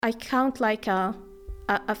I count like a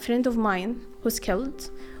friend of mine who's killed,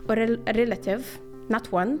 or a relative,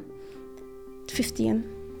 not one,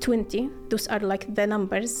 15, 20. Those are like the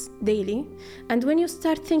numbers daily. And when you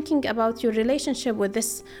start thinking about your relationship with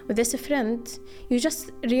this friend, you just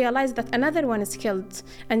realize that another one is killed,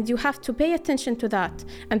 and you have to pay attention to that,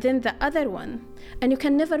 and then the other one, and you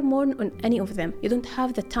can never mourn on any of them. You don't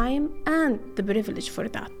have the time and the privilege for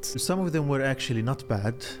that. Some of them were actually not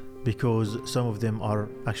bad, because some of them are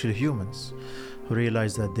actually humans who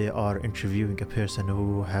realize that they are interviewing a person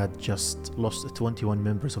who had just lost 21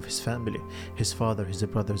 members of his family, his father, his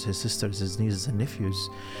brothers, his sisters, his nieces and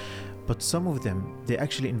nephews. But some of them, they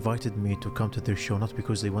actually invited me to come to their show, not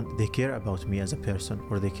because they care about me as a person,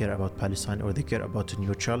 or they care about Palestine, or they care about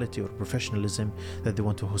neutrality or professionalism, that they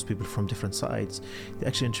want to host people from different sides. They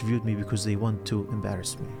actually interviewed me because they want to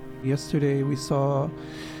embarrass me. Yesterday we saw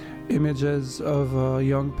images of a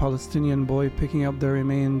young Palestinian boy picking up the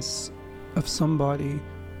remains of somebody,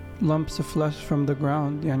 lumps of flesh from the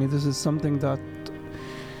ground. Yani this is something that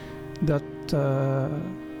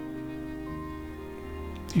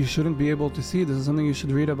you shouldn't be able to see. This is something you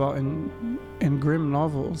should read about in grim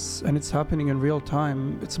novels, and it's happening in real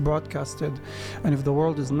time. It's broadcasted, and if the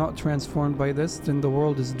world is not transformed by this, then the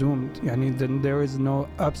world is doomed. Yani then there is no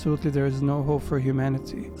hope for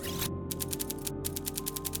humanity.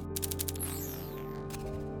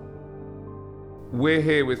 We're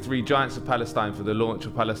here with three giants of Palestine for the launch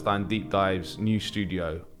of Palestine Deep Dive's new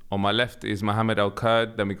studio. On my left is Mohammed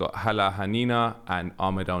El-Kurd, then we got Hala Hanina and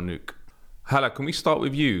Ahmed Alnaouq. Hala, can we start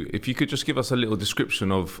with you? If you could just give us a little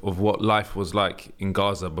description of what life was like in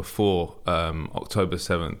Gaza before October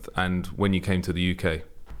 7th and when you came to the UK.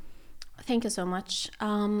 Thank you so much.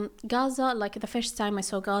 Gaza, like the first time I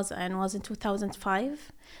saw Gaza and was in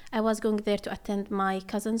 2005. I was going there to attend my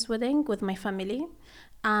cousin's wedding with my family.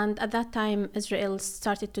 And at that time, Israel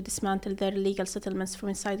started to dismantle their legal settlements from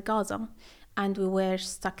inside Gaza. And we were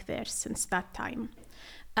stuck there since that time.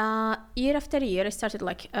 Year after year, I started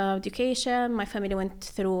education. My family went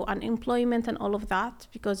through unemployment and all of that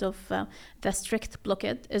because of the strict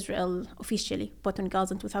blockade Israel officially put on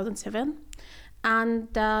Gaza in 2007. And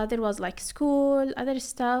there was school, other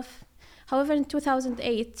stuff. However, in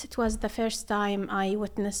 2008, it was the first time I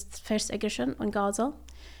witnessed first aggression on Gaza.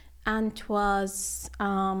 And it was,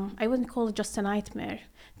 I wouldn't call it just a nightmare.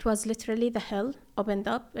 It was literally the hell opened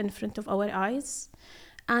up in front of our eyes.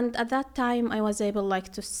 And at that time, I was able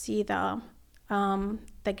to see the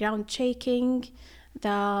ground shaking,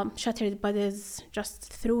 the shattered bodies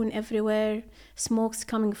just thrown everywhere, smokes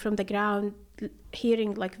coming from the ground,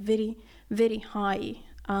 hearing very, very high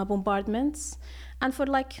bombardments. And for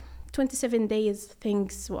 27 days,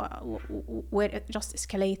 things were just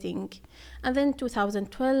escalating. And then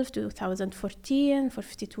 2012, 2014, for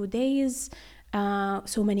 52 days,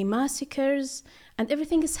 so many massacres, and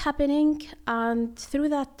everything is happening. And through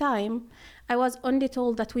that time, I was only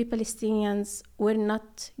told that we Palestinians were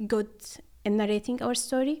not good in narrating our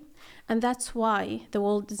story, and that's why the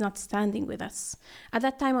world is not standing with us. At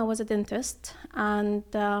that time, I was a dentist, and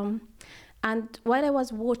while I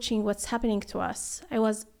was watching what's happening to us, I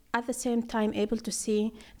was at the same time able to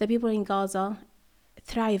see the people in Gaza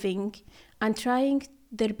thriving and trying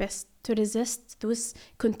their best to resist this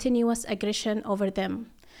continuous aggression over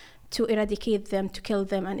them, to eradicate them, to kill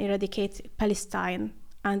them, and eradicate Palestine,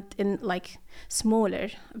 and in smaller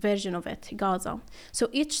version of it, Gaza. So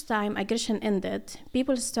each time aggression ended,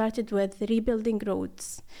 people started with rebuilding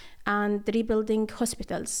roads and rebuilding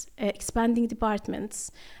hospitals, expanding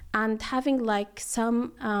departments, and having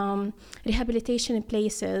some rehabilitation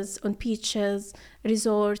places on beaches,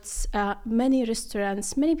 resorts, many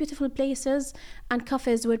restaurants, many beautiful places and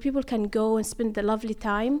cafes where people can go and spend a lovely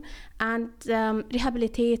time and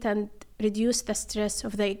rehabilitate and reduce the stress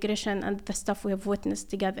of the aggression and the stuff we have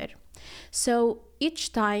witnessed together. So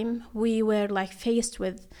each time we were faced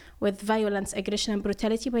with violence, aggression, and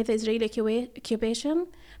brutality by the Israeli occupation,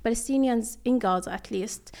 Palestinians in Gaza at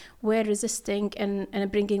least were resisting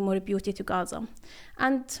and bringing more beauty to Gaza.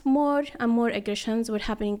 And more aggressions were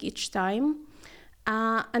happening each time.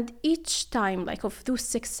 And each time, of those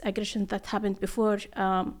 6 aggressions that happened before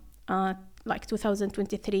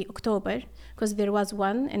 2023 October, because there was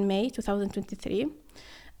one in May 2023,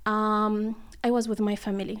 I was with my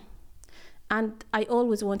family. And I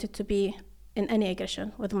always wanted to be in any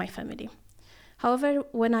aggression with my family. However,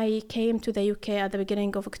 when I came to the UK at the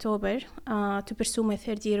beginning of October to pursue my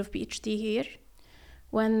 3rd year of PhD here,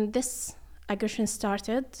 when this aggression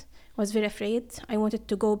started, I was very afraid. I wanted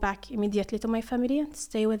to go back immediately to my family and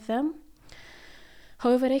stay with them.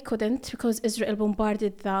 However, I couldn't because Israel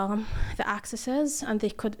bombarded the accesses, and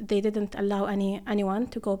they didn't allow anyone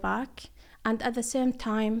to go back. And at the same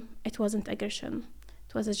time, it wasn't aggression;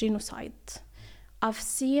 it was a genocide. I've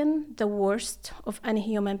seen the worst of any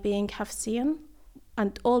human being have seen,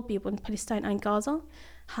 and all people in Palestine and Gaza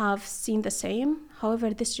have seen the same. However,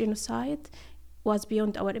 this genocide was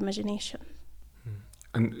beyond our imagination.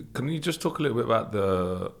 And can you just talk a little bit about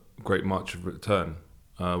the Great March of Return,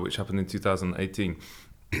 which happened in 2018?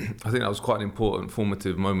 I think that was quite an important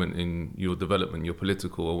formative moment in your development, your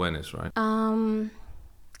political awareness, right?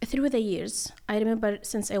 Through the years, I remember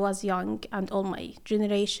since I was young and all my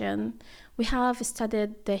generation, we have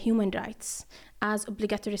studied the human rights as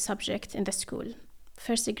obligatory subject in the school,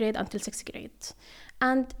 first grade until sixth grade.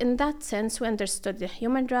 And in that sense, we understood the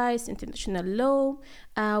human rights, international law.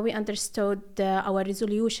 We understood our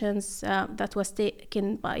resolutions that was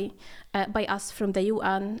taken by us from the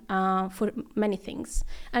UN for many things.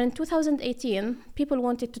 And in 2018, people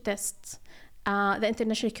wanted to test the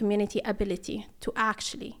international community ability to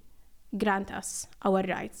actually grant us our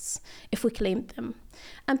rights if we claimed them.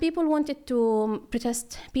 And people wanted to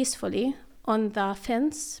protest peacefully on the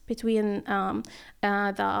fence between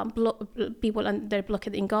the people and their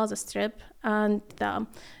blockade in Gaza Strip and the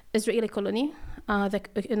Israeli colony, the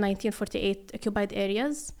 1948 occupied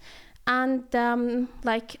areas. And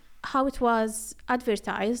like how it was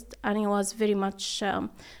advertised, and I was very much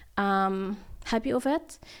happy of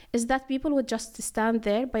it, is that people would just stand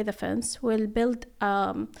there by the fence, will build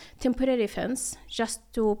temporary fence just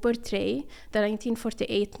to portray the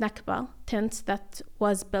 1948 Nakba tent that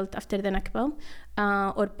was built after the Nakba,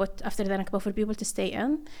 or put after the Nakba for people to stay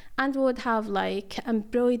in. And we would have like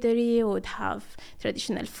embroidery, we would have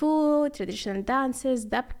traditional food, traditional dances,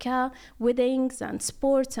 dabka, weddings and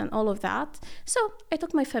sports and all of that. So I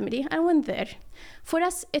took my family and went there. For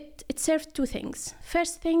us, it served two things.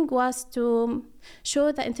 First thing was to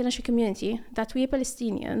show the international community that we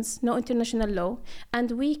Palestinians know international law,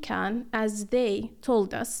 and we can, as they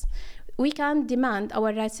told us, we can demand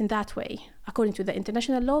our rights in that way, according to the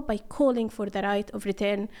international law, by calling for the right of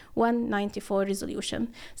return 194 resolution.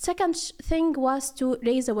 Second thing was to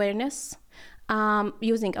raise awareness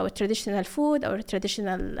using our traditional food, our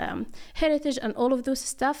traditional heritage, and all of those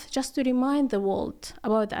stuff, just to remind the world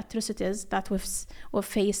about the atrocities that we've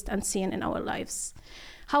faced and seen in our lives.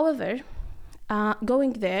 However,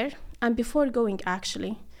 going there, and before going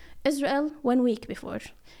actually, Israel, 1 week before,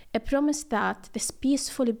 promised that this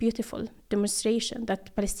peaceful, beautiful demonstration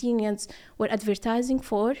that Palestinians were advertising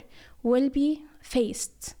for will be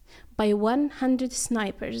faced by 100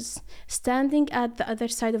 snipers standing at the other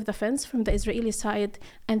side of the fence from the Israeli side,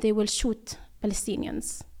 and they will shoot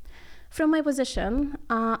Palestinians. From my position,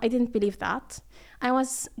 I didn't believe that. I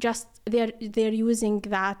was just, they're using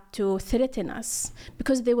that to threaten us,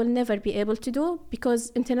 because they will never be able to do,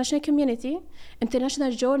 because international community,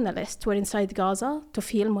 international journalists were inside Gaza to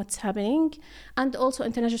film what's happening, and also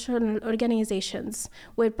international organizations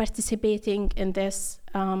were participating in this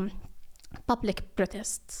public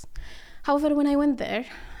protests. However, when I went there,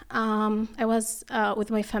 I was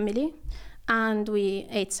with my family, and we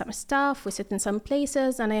ate some stuff, we sit in some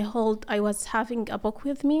places, and I was having a book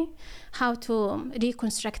with me, how to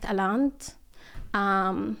reconstruct a land,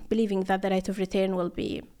 believing that the right of return will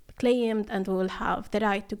be claimed and we will have the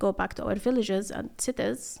right to go back to our villages and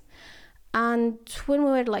cities. And when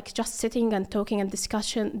we were like just sitting and talking and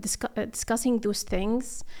discussing those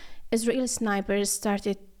things, Israeli snipers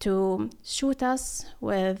started to shoot us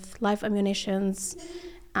with live ammunitions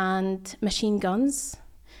and machine guns,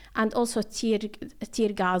 and also tear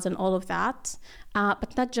gas and all of that,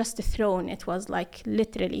 but not just thrown, it was like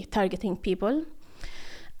literally targeting people.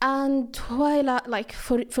 And while like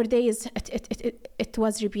for days, it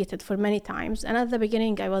was repeated for many times. And at the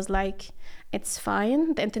beginning, I was like, it's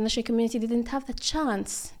fine. The international community didn't have the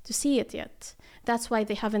chance to see it yet. That's why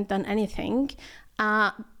they haven't done anything.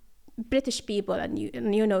 British people and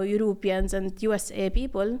Europeans and USA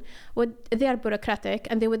people, they are bureaucratic,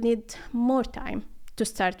 and they would need more time to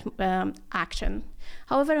start action.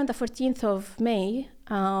 However, on the 14th of May,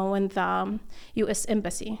 when the US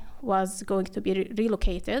embassy was going to be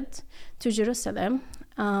relocated to Jerusalem,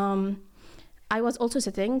 I was also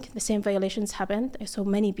sitting. The same violations happened. I saw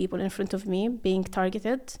many people in front of me being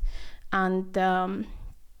targeted and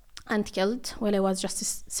killed while I was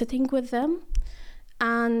just sitting with them.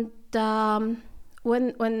 And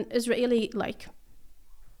when Israeli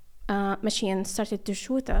machines started to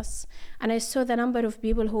shoot us, and I saw the number of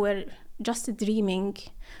people who were just dreaming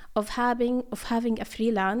of having a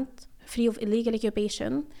free land, free of illegal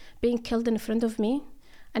occupation, being killed in front of me,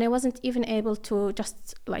 and I wasn't even able to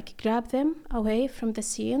just like grab them away from the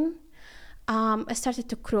scene. I started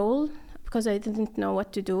to crawl because I didn't know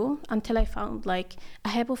what to do until I found like a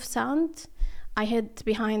heap of sand. I hid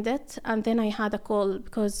behind it, and then I had a call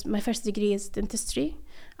because my first degree is dentistry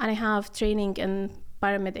and I have training in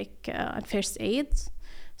paramedic and first aid.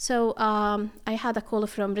 So I had a call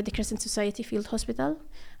from Red Crescent Society Field Hospital,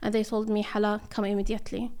 and they told me, Hala, come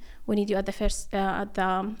immediately. We need you at the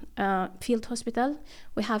field hospital.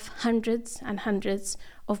 We have hundreds and hundreds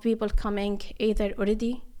of people coming, either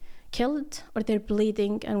already killed or they're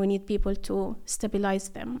bleeding, and we need people to stabilize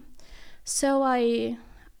them. So I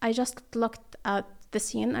just looked at the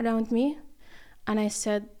scene around me, and I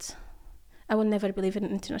said, I will never believe in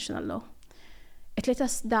international law. It let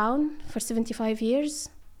us down for 75 years.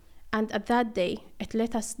 And at that day, it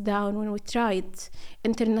let us down when we tried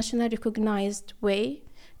internationally recognized way,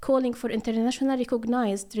 calling for internationally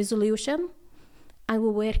recognized resolution, and we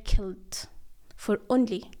were killed for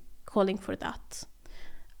only calling for that.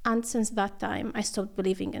 And since that time, I stopped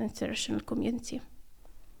believing in international community.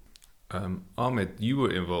 Ahmed, you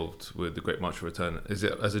were involved with the Great March of Return.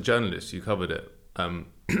 As a journalist, you covered it.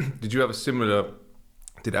 Did it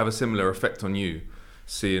have a similar effect on you,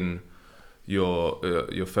 seeing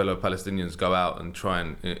your fellow Palestinians go out and try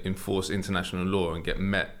and enforce international law and get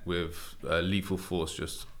met with lethal force,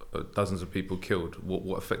 just dozens of people killed?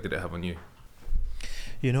 What effect did it have on you?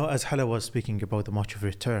 You know, as Hala was speaking about the March of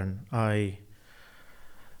Return, I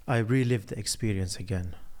relived the experience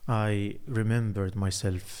again. I remembered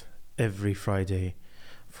myself every Friday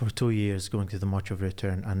for 2 years going to the March of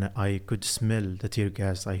Return, and I could smell the tear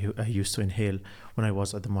gas I used to inhale when I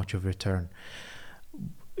was at the March of Return.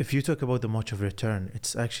 If you talk about the March of Return,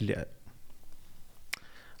 it's actually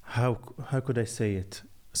how could I say it?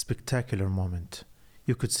 Spectacular moment.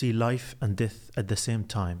 You could see life and death at the same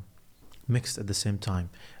time, mixed at the same time.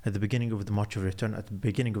 At the beginning of the March of Return, at the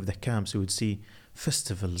beginning of the camps, you would see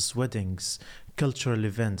festivals, weddings, cultural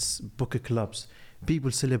events, book clubs,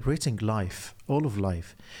 people celebrating life, all of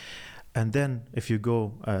life. And then if you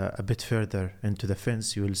go a bit further into the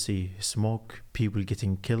fence, you will see smoke, people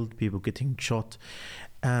getting killed, people getting shot.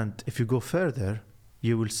 And if you go further,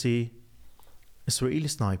 you will see Israeli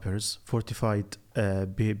snipers fortified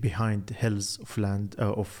behind hills of land,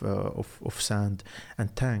 of sand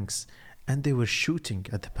and tanks, and they were shooting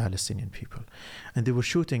at the Palestinian people. And they were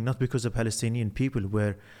shooting not because the Palestinian people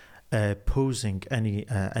were posing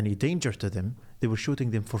any danger to them. They were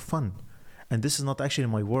shooting them for fun. And this is not actually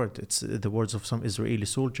my word. It's the words of some Israeli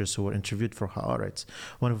soldiers who were interviewed for Haaretz.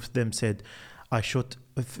 One of them said, I shot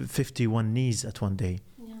 51 knees at one day.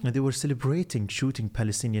 Yeah. And they were celebrating shooting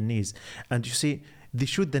Palestinian knees. And you see, they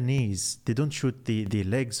shoot the knees. They don't shoot the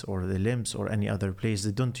legs or the limbs or any other place.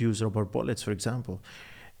 They don't use rubber bullets, for example.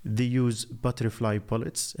 They use butterfly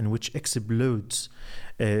bullets, in which explodes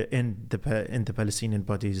in the Palestinian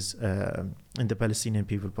bodies, in the Palestinian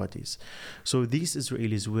people bodies. So these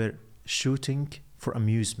Israelis were shooting for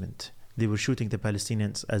amusement. They were shooting the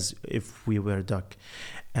Palestinians as if we were duck.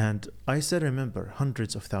 And I still remember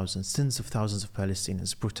hundreds of thousands, tens of thousands of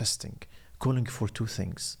Palestinians protesting, calling for two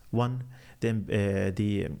things. One,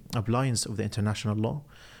 the appliance of the international law,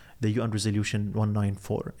 the UN Resolution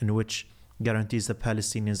 194, in which guarantees the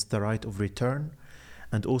Palestinians the right of return,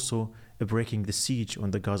 and also breaking the siege on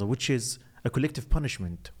the Gaza, which is a collective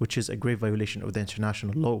punishment, which is a grave violation of the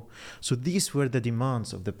international law. So these were the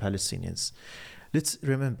demands of the Palestinians. Let's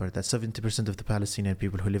remember that 70% of the Palestinian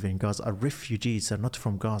people who live in Gaza are refugees. They're not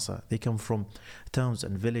from Gaza. They come from towns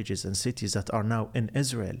and villages and cities that are now in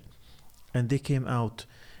Israel. And they came out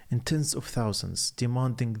in tens of thousands,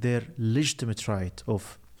 demanding their legitimate right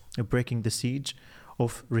of breaking the siege,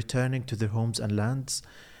 of returning to their homes and lands.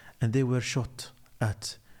 And they were shot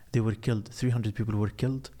at. They were killed. 300 people were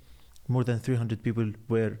killed. More than 300 people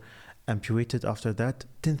were amputated after that.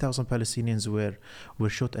 10,000 Palestinians were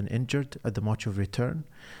shot and injured at the March of Return.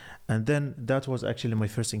 And then that was actually my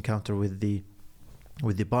first encounter with the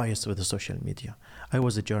bias of the social media. I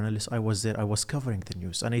was a journalist. I was there. I was covering the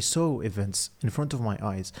news. And I saw events in front of my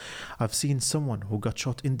eyes. I've seen someone who got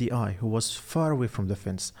shot in the eye, who was far away from the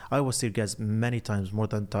fence. I was tear gassed many times,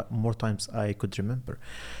 more times I could remember.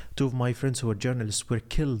 Two of my friends who were journalists were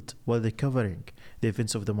killed while they're covering the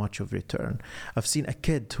events of the March of Return. I've seen a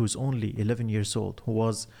kid who's only 11 years old, who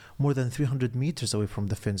was more than 300 meters away from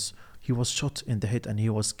the fence. He was shot in the head and he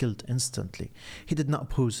was killed instantly. He did not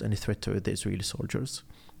pose any threat to the Israeli soldiers.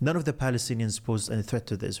 None of the Palestinians posed any threat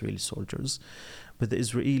to the Israeli soldiers. But the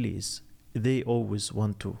Israelis, they always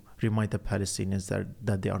want to remind the Palestinians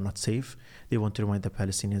that they are not safe. They want to remind the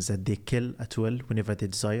Palestinians that they kill at will whenever they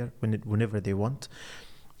desire, whenever they want.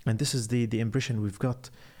 And this is the impression we've got,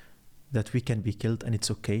 that we can be killed and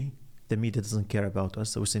it's okay. The media doesn't care about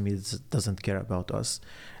us. The Western media doesn't care about us.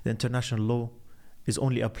 The international law is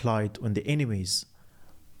only applied on the enemies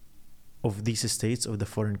of these states, of the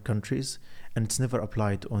foreign countries, and it's never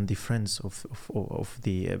applied on the friends of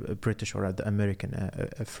the British or the American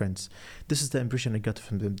friends. This is the impression I got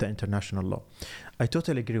from the international law. I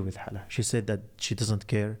totally agree with Hala. She said that she doesn't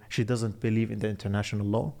care, she doesn't believe in the international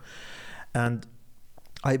law, and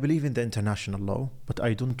I believe in the international law, but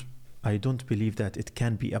I don't believe that it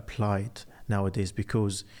can be applied nowadays,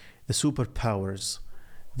 because the superpowers,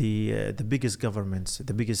 the biggest governments,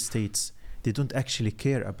 the biggest states, they don't actually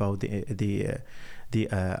care about the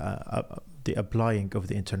applying of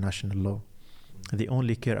the international law. They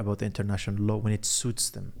only care about the international law when it suits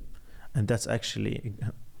them, and that's actually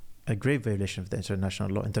a grave violation of the international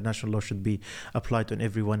law. International law should be applied on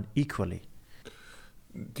everyone equally.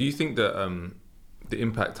 Do you think that the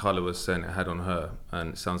impact Hala was saying it had on her,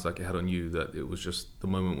 and it sounds like it had on you, that it was just the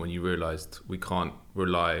moment when you realised we can't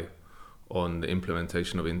rely on the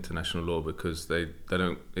implementation of international law because they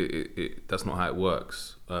don't, that's not how it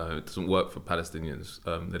works. It doesn't work for Palestinians.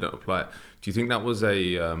 They don't apply it. Do you think that was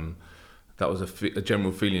a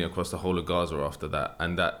general feeling across the whole of Gaza after that,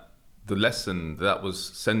 and that the lesson that was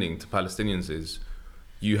sending to Palestinians is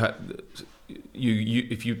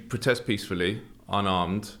if you protest peacefully,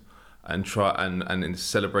 unarmed, and try and in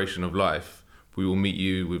celebration of life, we will meet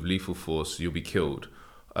you with lethal force, you'll be killed.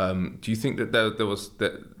 Do you think that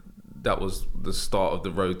that was the start of the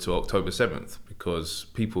road to October 7th, because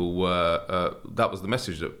people were that was the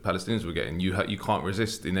message that Palestinians were getting? You can't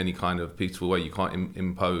resist in any kind of peaceful way. You can't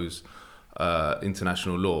impose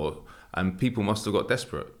international law, and people must have got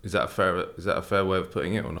desperate. Is that a fair way of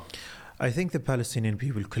putting it or not? I think the Palestinian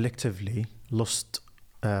people collectively lost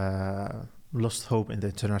hope in the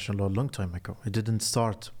international law a long time ago. It didn't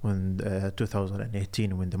start when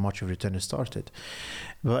 2018, when the March of Return started.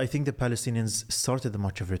 But I think the Palestinians started the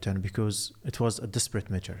March of Return because it was a desperate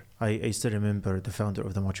measure. I still remember the founder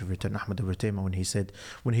of the March of Return, Ahmed, when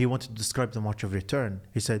he wanted to describe the March of Return,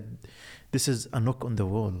 he said, this is a knock on the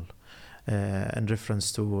wall, in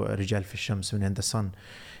reference to Rijal fi Shams, men in the sun.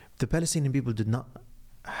 The Palestinian people did not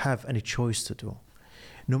have any choice to do.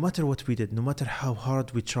 No matter what we did, no matter how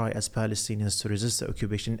hard we try as Palestinians to resist the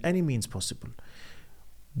occupation in any means possible,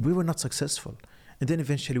 we were not successful. And then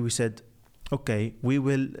eventually we said, okay, we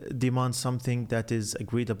will demand something that is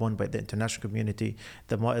agreed upon by the international community,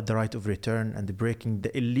 the right of return and the breaking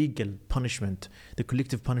the illegal punishment, the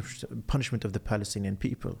collective punishment of the Palestinian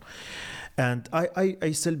people. And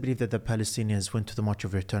I still believe that the Palestinians went to the March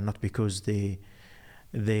of Return not because they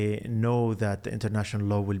know that the international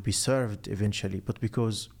law will be served eventually, but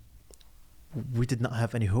because we did not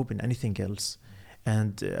have any hope in anything else.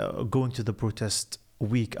 And going to the protest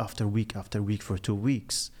week after week after week for 2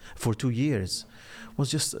 years,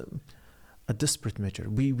 was just a desperate measure.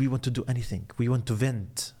 We want to do anything. We want to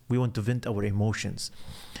vent our emotions.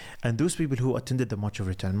 And those people who attended the March of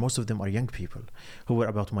Return, most of them are young people who were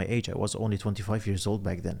about my age. I was only 25 years old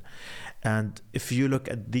back then. And if you look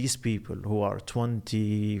at these people who are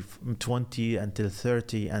 20 until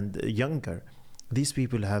 30 and younger, these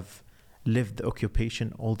people have lived the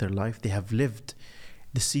occupation all their life. They have lived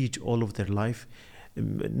the siege all of their life.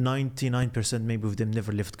 99% maybe of them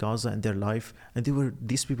never left Gaza in their life, and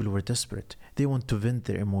these people were desperate. They want to vent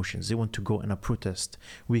their emotions. They want to go in a protest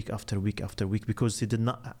week after week after week because they did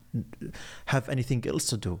not have anything else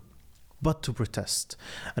to do but to protest.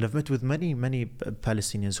 And I've met with many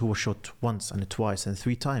Palestinians who were shot once and twice and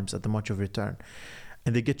 3 times at the March of Return,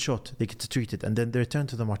 and they get shot, they get treated, and then they return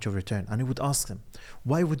to the March of Return. And I would ask them,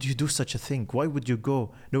 why would you do such a thing? Why would you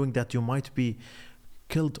go knowing that you might be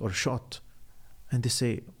killed or shot? And they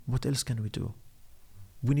say, what else can we do?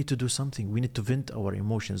 We need to do something. We need to vent our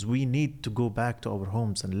emotions. We need to go back to our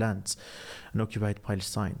homes and lands in occupied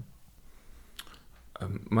Palestine.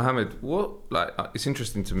 Mohammed, it's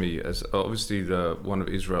interesting to me, as obviously one of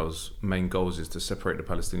Israel's main goals is to separate the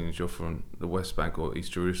Palestinians. You're from the West Bank or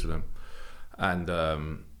East Jerusalem, and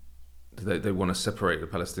they want to separate the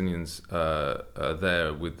Palestinians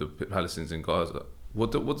there with the Palestinians in Gaza.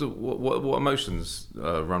 What emotions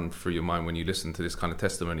run through your mind when you listen to this kind of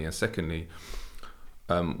testimony? And secondly,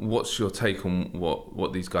 what's your take on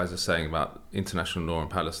what these guys are saying about international law in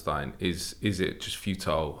Palestine? Is it just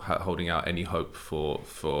futile holding out any hope for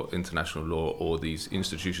international law or these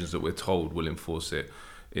institutions that we're told will enforce it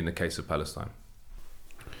in the case of Palestine?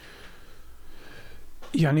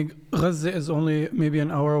 Yani Gaza is only maybe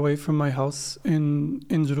an hour away from my house in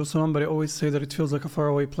Jerusalem, but I always say that it feels like a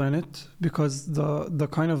faraway planet because the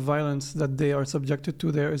kind of violence that they are subjected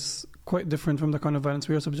to there is quite different from the kind of violence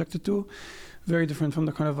we are subjected to, very different from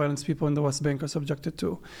the kind of violence people in the West Bank are subjected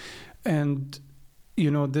to. And,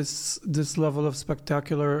 this level of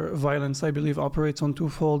spectacular violence, I believe, operates on two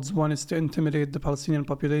folds. One is to intimidate the Palestinian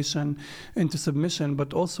population into submission,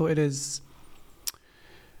 but also it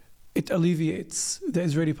alleviates the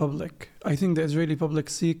Israeli public. I think the Israeli public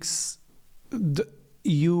seeks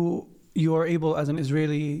you are able as an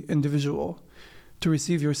Israeli individual to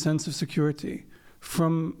receive your sense of security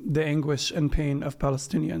from the anguish and pain of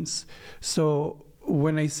Palestinians. So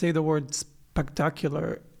when I say the word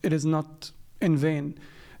spectacular, it is not in vain.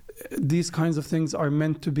 These kinds of things are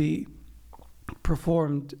meant to be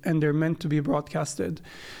performed and they're meant to be broadcasted.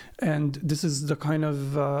 And this is the kind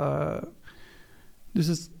of,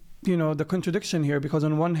 the contradiction here, because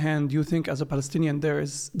on one hand, you think as a Palestinian, there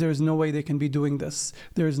is no way they can be doing this.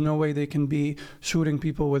 There is no way they can be shooting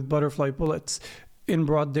people with butterfly bullets in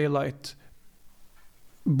broad daylight,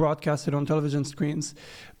 broadcasted on television screens.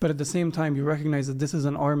 But at the same time, you recognize that this is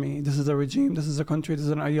an army, this is a regime, this is a country, this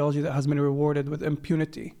is an ideology that has been rewarded with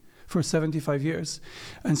impunity for 75 years.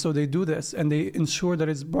 And so they do this and they ensure that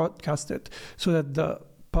it's broadcasted so that the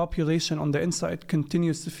population on the inside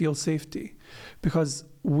continues to feel safety. Because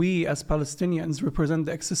we as Palestinians represent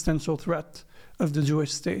the existential threat of the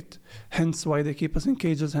Jewish state, hence why they keep us in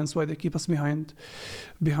cages, hence why they keep us behind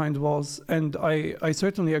walls. And I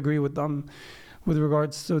certainly agree with them with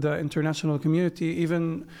regards to the international community,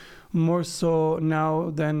 even more so now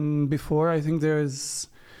than before. I think there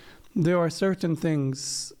are certain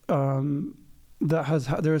things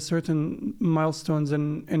there are certain milestones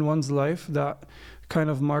in one's life that kind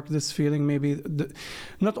of mark this feeling. Maybe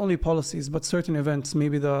not only policies, but certain events.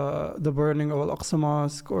 Maybe the burning of Al-Aqsa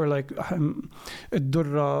Mosque, or like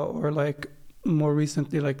Ad-Durra, or like more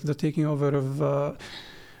recently, like the taking over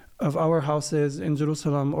of our houses in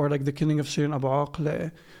Jerusalem, or like the killing of Shirin Abu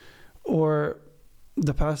Akleh, or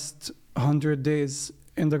the past 100 days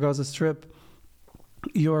in the Gaza Strip.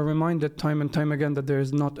 You are reminded time and time again that there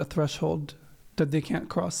is not a threshold that they can't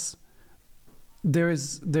cross.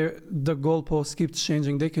 The goalpost keeps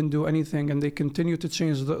changing. They can do anything, and they continue to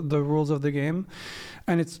change the rules of the game.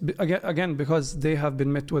 And it's again because they have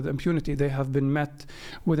been met with impunity. They have been met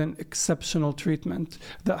with an exceptional treatment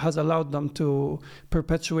that has allowed them to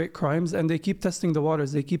perpetuate crimes, and they keep testing the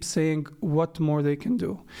waters. They keep saying what more they can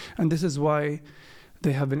do. And this is why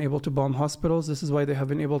they have been able to bomb hospitals. This is why they have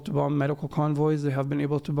been able to bomb medical convoys. They have been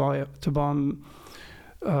able to bomb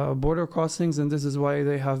border crossings, and this is why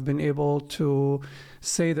they have been able to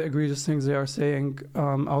say the egregious things they are saying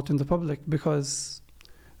out in the public, because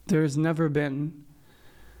there's never been,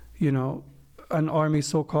 an army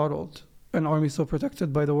so coddled, an army so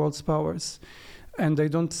protected by the world's powers. And I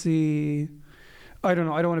don't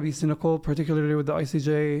want to be cynical, particularly with the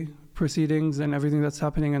ICJ proceedings and everything that's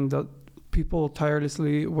happening, and the people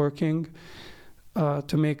tirelessly working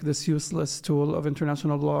to make this useless tool of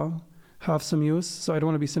international law have some use. So I don't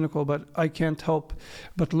want to be cynical, but I can't help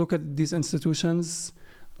but look at these institutions,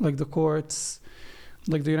 like the courts,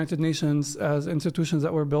 like the United Nations, as institutions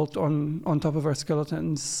that were built on top of our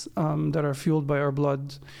skeletons, that are fueled by our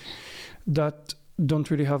blood, that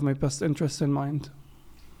don't really have my best interests in mind.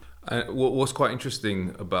 What's quite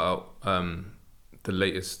interesting about the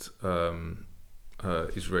latest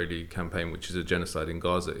Israeli campaign, which is a genocide in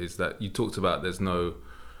Gaza, is that you talked about there's no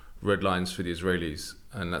red lines for the Israelis,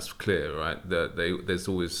 and that's clear, right? There's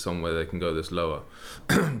always somewhere they can go that's lower.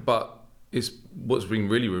 But what's being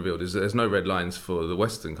really revealed is that there's no red lines for the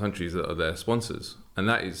Western countries that are their sponsors, and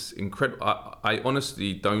that is incredible. I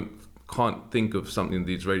honestly can't think of something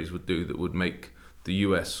the Israelis would do that would make the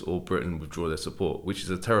US or Britain withdraw their support, which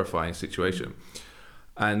is a terrifying situation.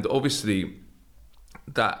 And obviously,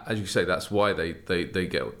 that, as you say, that's why they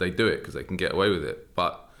do it, because they can get away with it.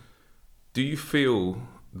 But do you feel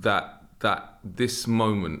that this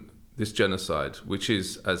moment, this genocide, which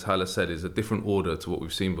is, as Hala said, is a different order to what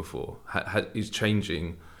we've seen before, is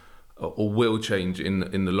changing, or will change in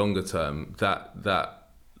the longer term, that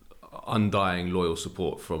undying loyal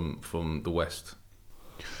support from the West?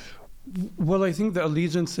 Well, I think the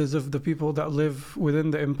allegiances of the people that live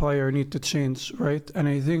within the empire need to change, right? And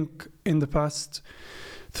I think in the past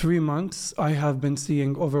 3 months, I have been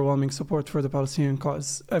seeing overwhelming support for the Palestinian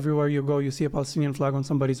cause. Everywhere you go, you see a Palestinian flag on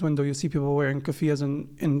somebody's window. You see people wearing keffiyehs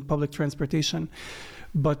in public transportation.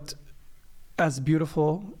 But as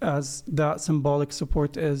beautiful as that symbolic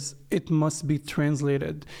support is, it must be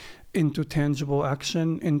translated into tangible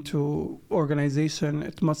action, into organization.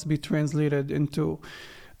 It must be translated into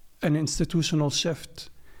an institutional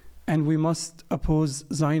shift and we must oppose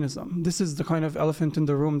Zionism. This is the kind of elephant in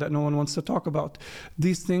the room that no one wants to talk about.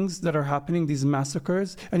 These things that are happening, these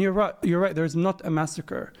massacres, and you're right, there's not a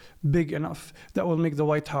massacre big enough that will make the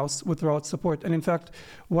White House withdraw its support. And in fact,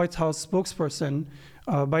 White House spokesperson,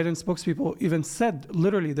 Biden spokespeople even said,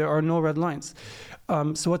 literally, there are no red lines.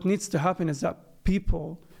 So what needs to happen is that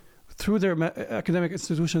people, through their academic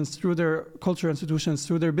institutions, through their cultural institutions,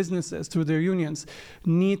 through their businesses, through their unions,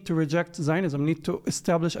 need to reject Zionism, need to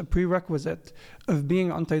establish a prerequisite of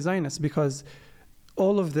being anti-Zionist, because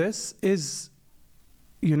all of this is,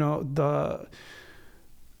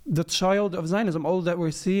 the child of Zionism. All that we're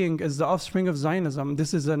seeing is the offspring of Zionism.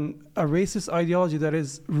 This is a racist ideology that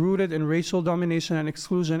is rooted in racial domination and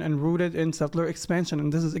exclusion and rooted in settler expansion.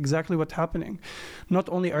 And this is exactly what's happening. Not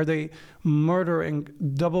only are they murdering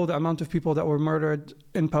double the amount of people that were murdered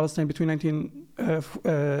in Palestine between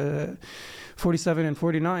 1947 and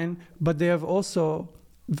 49, but they have also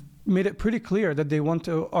made it pretty clear that they want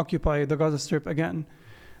to occupy the Gaza Strip again.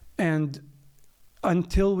 And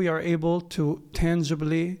until we are able to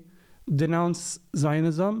tangibly denounce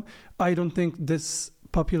Zionism, I don't think this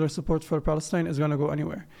popular support for Palestine is going to go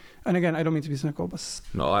anywhere. And again, I don't mean to be cynical, but...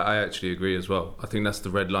 No, I actually agree as well. I think that's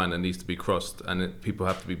the red line that needs to be crossed, and people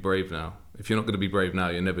have to be brave now. If you're not going to be brave now,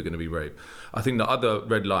 you're never going to be brave. I think the other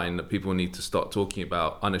red line that people need to start talking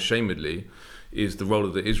about unashamedly is the role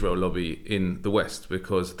of the Israel lobby in the West,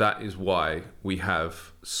 because that is why we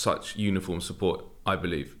have such uniform support, I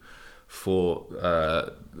believe, for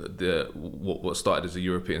what started as a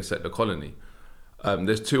European settler colony.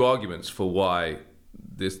 There's two arguments for why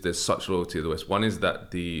there's such loyalty to the West. One is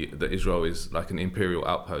that that Israel is like an imperial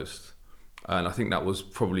outpost, and I think that was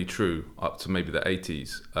probably true up to maybe the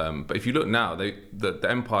 80s. But if you look now, the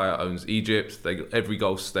empire owns Egypt. They got every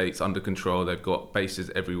Gulf state's under control. They've got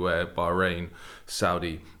bases everywhere: Bahrain,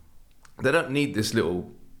 Saudi. They don't need this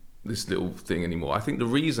little thing anymore. I think the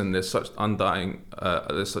reason there's such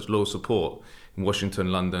there's such loyal support in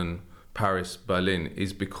Washington, London, Paris, Berlin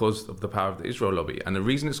is because of the power of the Israel lobby. And the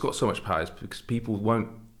reason it's got so much power is because people won't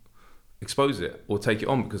expose it or take it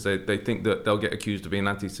on, because they think that they'll get accused of being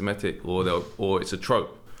anti-Semitic or it's a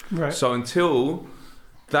trope. Right. So until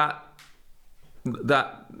that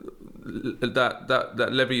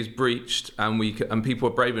levy is breached and people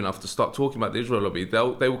are brave enough to start talking about the Israel lobby,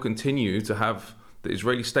 they will continue to have. The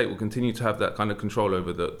Israeli state will continue to have that kind of control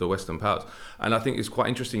over the Western powers. And I think it's quite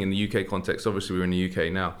interesting in the UK context. Obviously, we're in the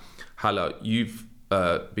UK now. Hala, you've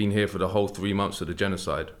been here for the whole 3 months of the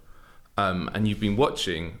genocide. And you've been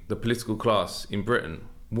watching the political class in Britain,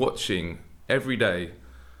 watching every day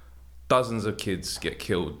dozens of kids get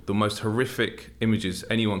killed, the most horrific images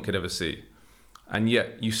anyone could ever see. And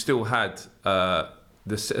yet you still had a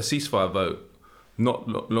ceasefire vote not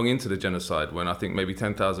long into the genocide, when I think maybe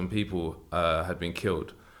 10,000 people had been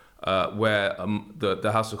killed, where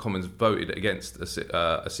the House of Commons voted against a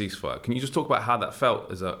ceasefire. Can you just talk about how that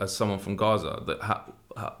felt as someone from Gaza?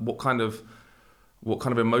 What kind of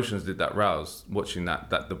emotions did that rouse, watching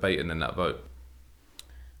that debate and then that vote?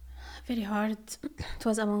 Very hard. It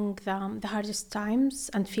was among the hardest times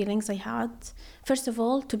and feelings I had. First of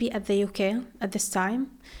all, to be at the UK at this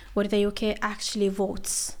time, where the UK actually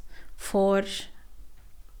votes for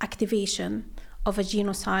activation of a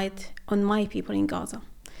genocide on my people in Gaza.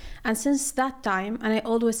 And since that time, and I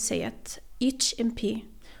always say it, each MP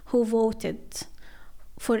who voted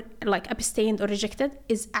for, abstained or rejected,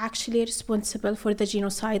 is actually responsible for the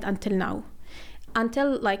genocide until now.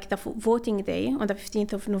 Until the voting day on the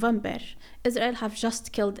 15th of November, Israel have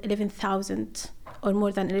just killed 11,000 or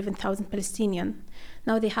more than 11,000 Palestinians.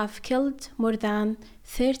 Now they have killed more than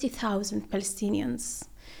 30,000 Palestinians.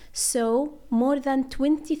 So more than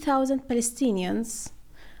 20,000 Palestinians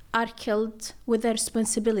are killed with the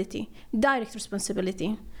direct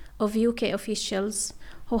responsibility of UK officials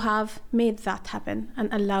who have made that happen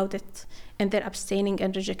and allowed it in their abstaining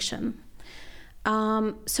and rejection.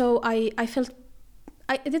 So I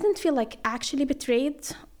didn't feel actually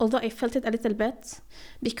betrayed, although I felt it a little bit,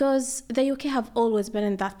 because the UK have always been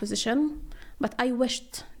in that position, but I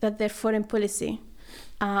wished that their foreign policy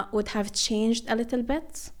would have changed a little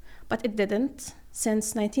bit. But it didn't.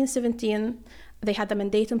 Since 1917, they had a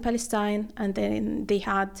mandate in Palestine, and then they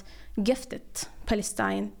had gifted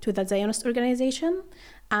Palestine to the Zionist organization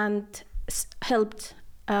and helped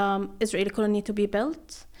Israeli colony to be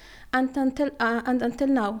built. And until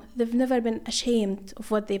now, they've never been ashamed of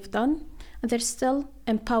what they've done, and they're still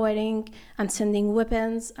empowering and sending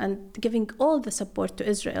weapons and giving all the support to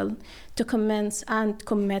Israel to commence and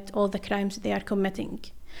commit all the crimes they are committing.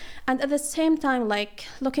 And at the same time,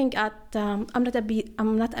 looking at, I'm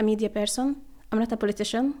not a media person, I'm not a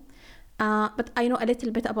politician, But I know a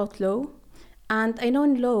little bit about law. And I know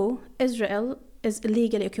in law, Israel is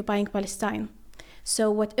illegally occupying Palestine. So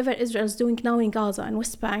whatever Israel is doing now in Gaza and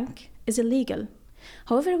West Bank is illegal.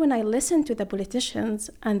 However, when I listen to the politicians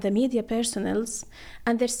and the media personals,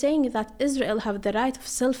 and they're saying that Israel have the right of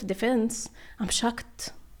self-defense, I'm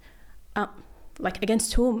shocked. Like,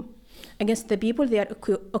 against whom? Against the people they are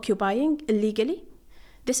occupying illegally?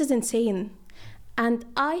 This is insane. And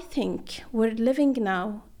I think we're living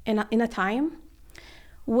now in a time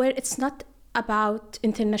where it's not about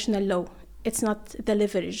international law. It's not the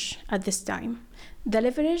leverage at this time. The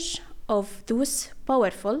leverage of those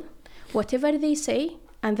powerful, whatever they say,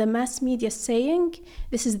 and the mass media saying,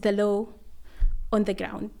 this is the law on the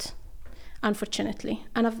ground, unfortunately.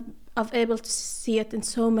 And I've able to see it in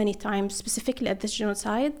so many times, specifically at this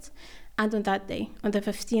genocide, and on that day, on the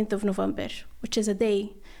 15th of November, which is a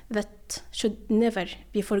day that should never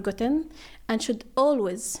be forgotten and should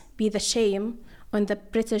always be the shame on the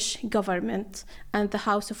British government and the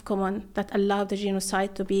House of Commons that allowed the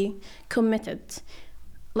genocide to be committed.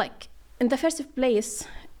 Like, in the first place,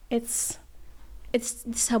 it's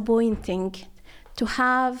disappointing to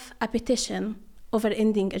have a petition over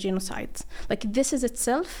ending a genocide. Like, this is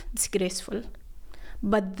itself disgraceful.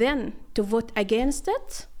 But then to vote against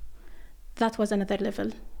it, that was another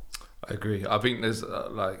level. I agree. I think there's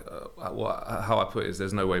how I put it is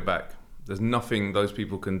there's no way back. There's nothing those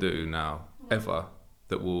people can do now ever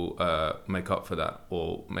that will make up for that,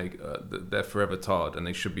 or make they're forever tarred, and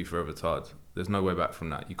they should be forever tarred. There's no way back from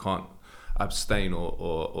that. You can't abstain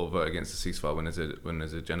or vote against the ceasefire when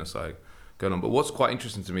there's a genocide going on. But what's quite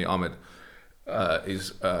interesting to me, Ahmed,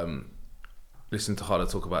 is listen to Hala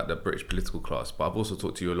talk about the British political class, but I've also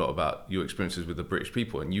talked to you a lot about your experiences with the British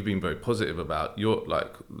people, and you've been very positive about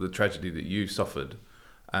the tragedy that you suffered,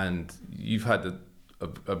 and you've had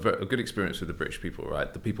a good experience with the British people,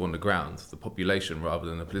 right? The people on the ground, the population, rather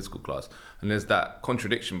than the political class. And there's that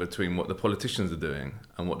contradiction between what the politicians are doing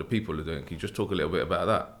and what the people are doing. Can you just talk a little bit about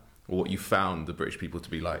that, or what you found the British people to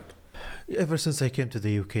be like? Ever since I came to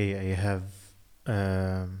the UK,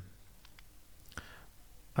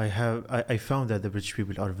 I found that the British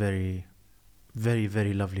people are very, very,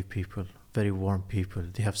 very lovely people, very warm people.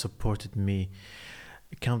 They have supported me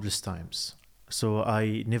countless times. So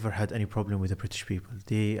I never had any problem with the British people.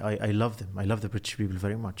 I love them. I love the British people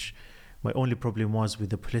very much. My only problem was with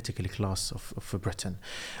the political class of Britain.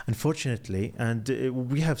 Unfortunately, and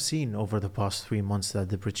we have seen over the past 3 months that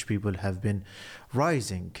the British people have been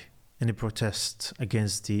rising in a protest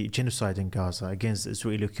against the genocide in Gaza, against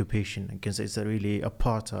Israeli occupation, against Israeli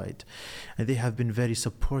apartheid. And they have been very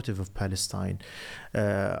supportive of Palestine.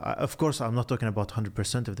 Of course, I'm not talking about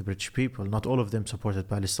 100% of the British people. Not all of them supported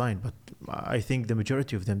Palestine, but I think the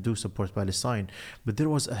majority of them do support Palestine. But there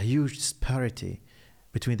was a huge disparity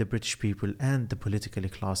between the British people and the political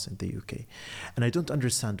class in the UK. And I don't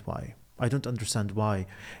understand why. I don't understand why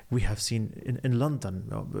we have seen in London,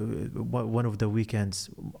 one of the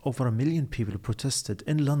weekends, over 1 million people protested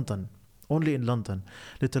in London, only in London,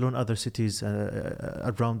 let alone other cities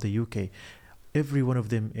around the UK. Every one of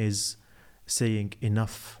them is saying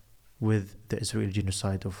enough with the Israeli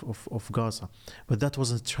genocide of Gaza. But that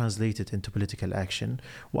wasn't translated into political action.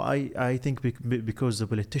 Well, I think because the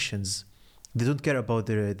politicians, they don't care about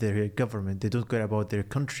their government. They don't care about their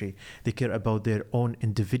country. They care about their own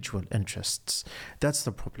individual interests. That's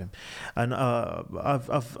the problem. And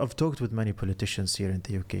I've talked with many politicians here in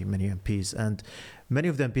the UK, many MPs, and many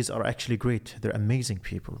of the MPs are actually great. They're amazing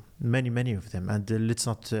people, many of them. And let's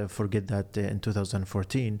not forget that in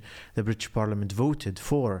 2014, the British Parliament voted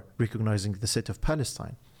for recognizing the state of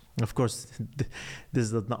Palestine. Of course, this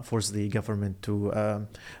did not force the government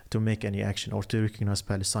to make any action or to recognize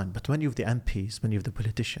Palestine. But many of the MPs, many of the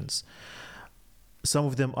politicians, some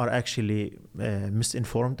of them are actually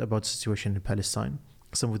misinformed about the situation in Palestine.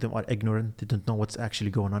 Some of them are ignorant. They don't know what's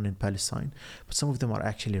actually going on in Palestine. But some of them are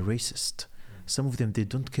actually racist. Some of them, they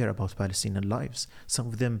don't care about Palestinian lives. Some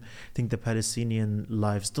of them think the Palestinian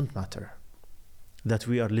lives don't matter. That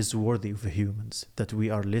we are less worthy of humans. That we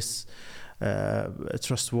are less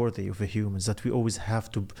trustworthy of humans, that we always have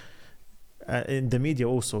to in the media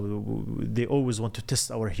also, they always want to test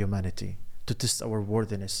our humanity, to test our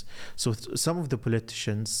worthiness. So some of the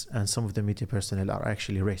politicians and some of the media personnel are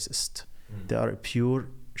actually racist. They are pure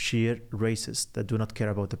sheer racists that do not care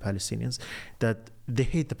about the Palestinians, that they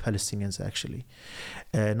hate the Palestinians actually,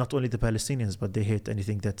 not only the Palestinians, but they hate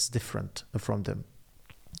anything that's different from them.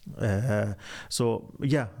 So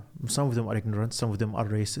yeah, some of them are ignorant, some of them are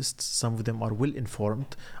racist, some of them are well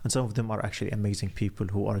informed, and some of them are actually amazing people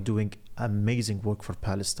who are doing amazing work for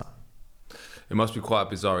Palestine. It must be quite a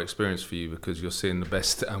bizarre experience for you because you're seeing the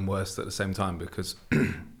best and worst at the same time because,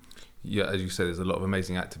 yeah, as you said, there's a lot of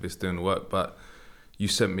amazing activists doing the work, but you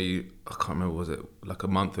sent me, I can't remember, was it like a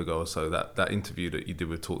month ago or so, that interview that you did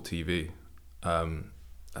with Talk TV.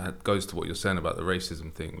 It goes to what you're saying about the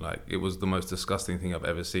racism thing. Like, it was the most disgusting thing I've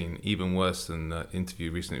ever seen, even worse than the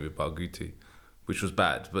interview recently with Barghouti, which was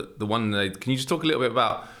bad. But the one, can you just talk a little bit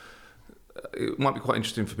about, it might be quite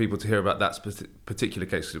interesting for people to hear about that particular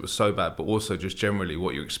case because it was so bad, but also just generally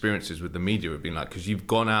what your experiences with the media have been like, because you've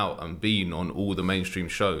gone out and been on all the mainstream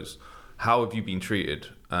shows. How have you been treated?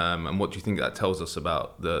 And what do you think that tells us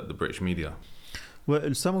about the British media?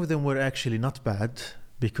 Well, some of them were actually not bad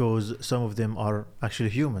because some of them are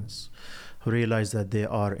actually humans who realize that they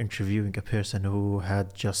are interviewing a person who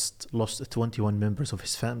had just lost 21 members of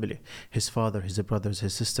his family, his father, his brothers,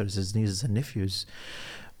 his sisters, his nieces and nephews.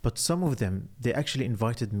 But some of them, they actually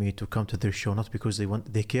invited me to come to their show, not because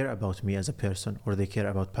they care about me as a person, or they care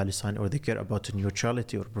about Palestine, or they care about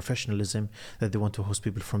neutrality or professionalism, that they want to host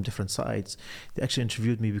people from different sides. They actually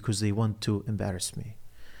interviewed me because they want to embarrass me.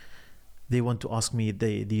 They want to ask me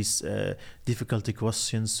these difficult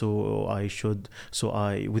questions, so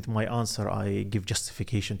with my answer, I give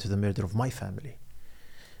justification to the murder of my family.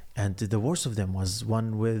 And the worst of them was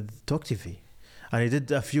one with Talk TV. I did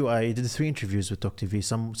 3 interviews with Talk TV.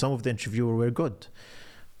 Some of the interviewers were good,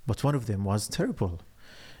 but one of them was terrible.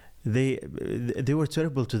 They were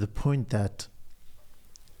terrible to the point that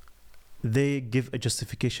they give a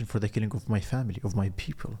justification for the killing of my family, of my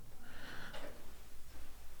people.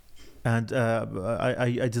 And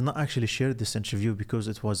I did not actually share this interview because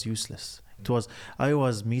it was useless. I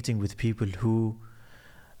was meeting with people who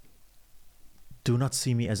do not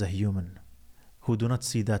see me as a human, who do not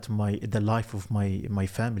see that the life of my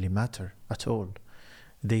family matter at all.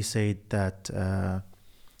 They say that the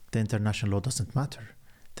international law doesn't matter,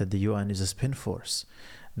 that the UN is a spin force,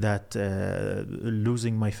 that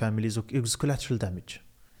losing my family is collateral damage,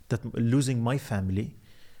 that losing my family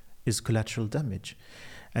is collateral damage.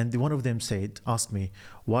 And one of them asked me,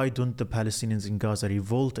 why don't the Palestinians in Gaza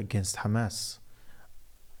revolt against Hamas?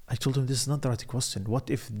 I told him this is not the right question. What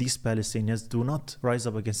if these Palestinians do not rise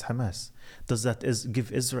up against Hamas? Does that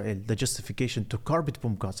give Israel the justification to carpet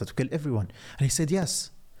bomb Gaza, to kill everyone? And he said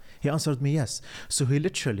yes. He answered me yes. So he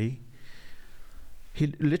literally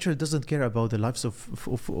doesn't care about the lives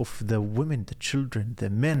of the women, the children, the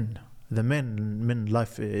men. The men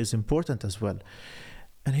life is important as well.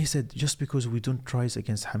 And he said, just because we don't rise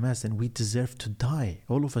against Hamas, then we deserve to die.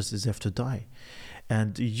 All of us deserve to die.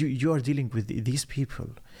 And you are dealing with these people.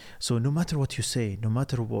 So no matter what you say, no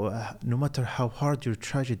matter how hard your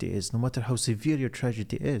tragedy is, no matter how severe your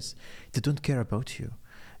tragedy is, they don't care about you.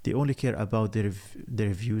 They only care about their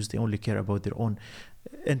views. They only care about their own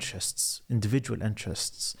interests, individual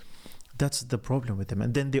interests. That's the problem with them.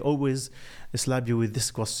 And then they always slap you with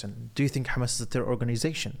this question: do you think Hamas is a terror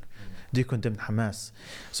organization? Do you condemn Hamas?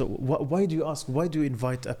 So why do you ask? Why do you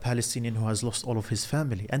invite a Palestinian who has lost all of his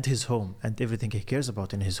family and his home and everything he cares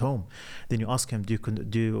about in his home? Then you ask him, do you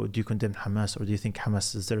condemn Hamas, or do you think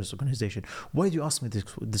Hamas is a terrorist organization? Why do you ask me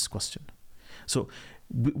this question? So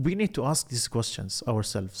we need to ask these questions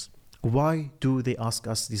ourselves. Why do they ask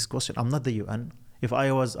us these questions? I'm not the UN. If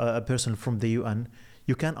I was a person from the UN,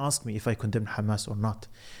 you can ask me if I condemn Hamas or not.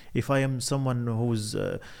 If I am someone who's,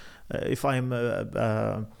 if I am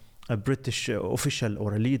a British official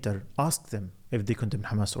or a leader, ask them if they condemn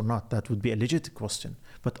Hamas or not. That would be a legit question.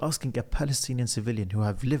 But asking a Palestinian civilian who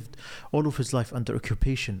have lived all of his life under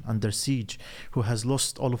occupation, under siege, who has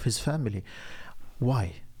lost all of his family,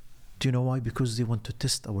 why? Do you know why? Because they want to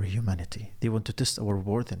test our humanity. They want to test our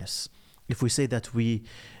worthiness. If we say that we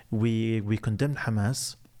condemn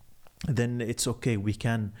Hamas, then it's okay. We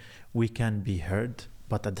can be heard.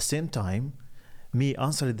 But at the same time, me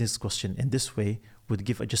answering this question in this way would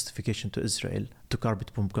give a justification to Israel to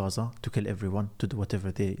carpet bomb Gaza, to kill everyone, to do whatever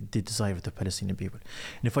they desire with the Palestinian people.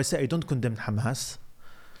 And if I say I don't condemn Hamas,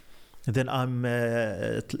 then I'm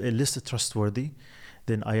less trustworthy,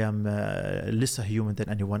 then I am less a human than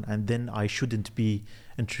anyone, and then I shouldn't be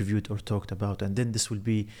interviewed or talked about. And then this will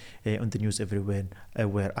be on the news everywhere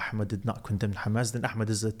where Ahmed did not condemn Hamas, then Ahmed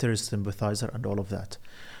is a terrorist sympathizer and all of that.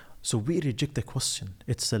 So we reject the question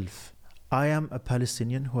itself. I am a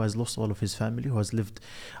Palestinian who has lost all of his family, who has lived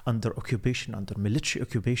under occupation, under military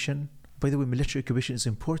occupation. By the way, military occupation is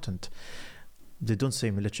important. They don't say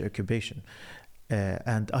military occupation.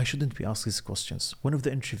 And I shouldn't be asked these questions. One of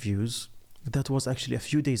the interviews, that was actually a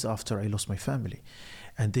few days after I lost my family.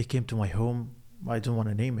 And they came to my home. I don't want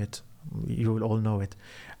to name it. You will all know it.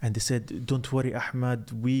 And they said, don't worry,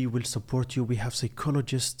 Ahmed, we will support you. We have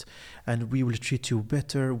psychologists and we will treat you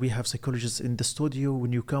better. We have psychologists in the studio.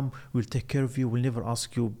 When you come, we'll take care of you. We'll never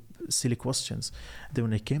ask you silly questions. Then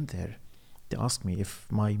when I came there, they asked me if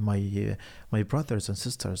my brothers and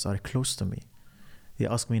sisters are close to me. They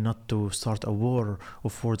asked me not to start a war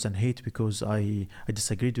of words and hate because I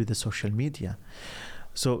disagreed with the social media.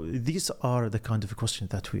 So these are the kind of questions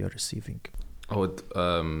that we are receiving. I would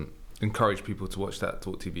encourage people to watch that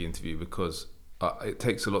Talk TV interview because it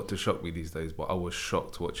takes a lot to shock me these days, but I was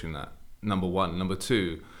shocked watching that. Number one. Number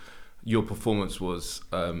two, your performance was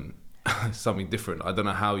something different. I don't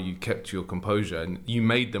know how you kept your composure and you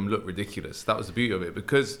made them look ridiculous. That was the beauty of it,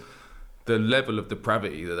 because the level of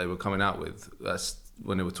depravity that they were coming out with, that's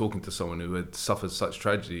when they were talking to someone who had suffered such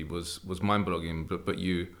tragedy, was mind-blowing. But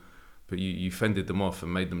you fended them off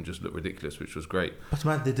and made them just look ridiculous, which was great. But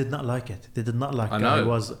man, they did not like it. They did not like I it.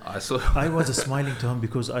 know. I was smiling to him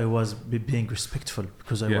because I was being respectful,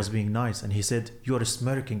 because I was being nice. And he said, you are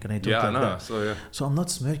smirking, and I don't like that. So I'm not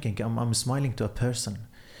smirking. I'm smiling to a person.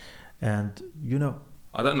 And,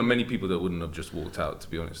 I don't know many people that wouldn't have just walked out, to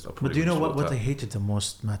be honest. But do you know what I hated the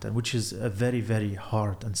most, Matt, and which is a very, very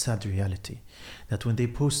hard and sad reality, that when they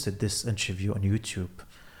posted this interview on YouTube,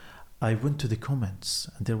 I went to the comments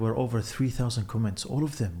and there were over 3,000 comments. All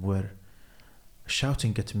of them were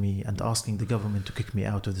shouting at me and asking the government to kick me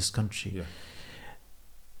out of this country. Yeah.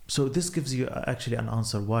 So this gives you actually an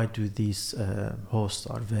answer. Why do these hosts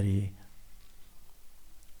are very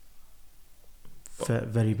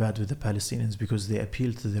bad with the Palestinians? Because they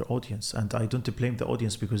appeal to their audience. And I don't blame the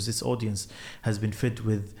audience, because this audience has been fed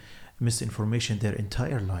with misinformation their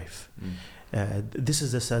entire life. This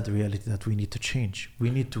is the sad reality that we need to change. We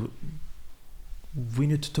need to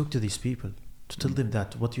talk to these people, to tell them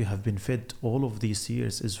that what you have been fed all of these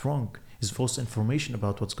years is wrong, is false information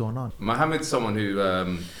about what's going on. Mohammed's someone who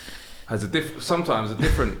has sometimes a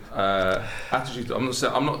different attitude.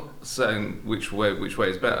 I'm not saying which way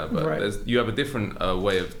is better, but right. You have a different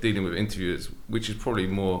way of dealing with interviewers, which is probably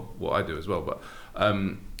more what I do as well. But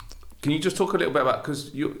can you just talk a little bit about,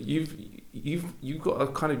 because you've got a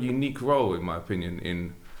kind of unique role, in my opinion,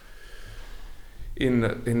 in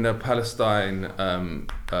the Palestine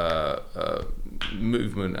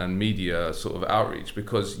movement and media sort of outreach,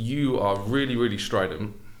 because you are really, really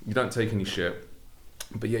strident. You don't take any shit,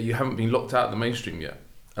 but yet you haven't been locked out of the mainstream yet.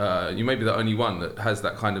 You may be the only one that has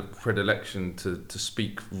that kind of predilection to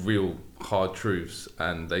speak real hard truths,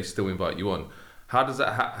 and they still invite you on. How does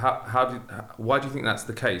that? Why do you think that's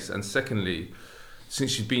the case? And secondly,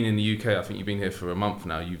 since you've been in the UK, I think you've been here for a month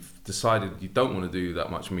now, you've decided you don't want to do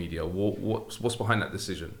that much media. What's behind that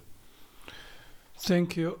decision?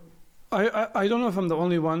 Thank you. I don't know if I'm the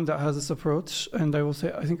only one that has this approach, and I will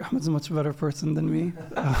say I think Ahmed's a much better person than me.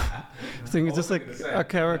 I think it's just like a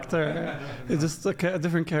character. It's just like a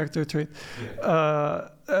different character trait.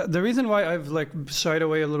 The reason why I've shied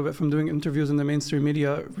away a little bit from doing interviews in the mainstream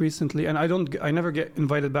media recently, and I never get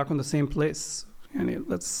invited back on the same place.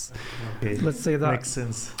 Let's say that makes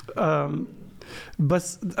sense.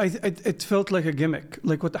 But it felt like a gimmick,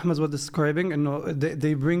 like what Ahmed was describing. And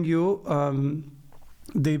they bring you.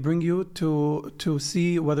 They bring you to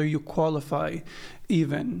see whether you qualify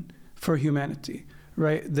even for humanity,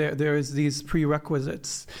 right? There is these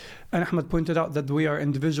prerequisites. And Ahmed pointed out that we are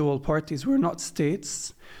individual parties. We're not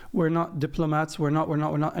states. We're not diplomats. We're not.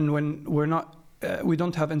 And when we're not, we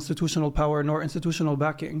don't have institutional power nor institutional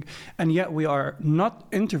backing. And yet we are not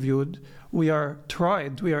interviewed. We are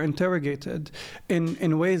tried. We are interrogated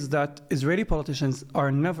in ways that Israeli politicians are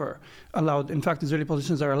never allowed. In fact, Israeli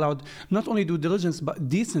politicians are allowed not only due diligence, but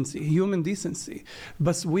decency, human decency.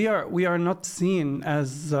 But we are not seen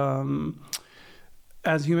as human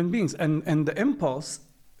beings. And the impulse,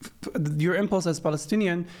 your impulse as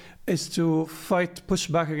Palestinian, is to push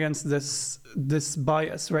back against this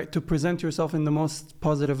bias, right? To present yourself in the most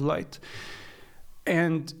positive light.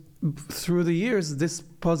 And through the years, this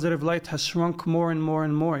positive light has shrunk more and more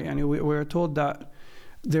and more. And we're told that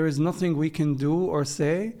there is nothing we can do or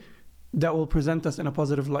say that will present us in a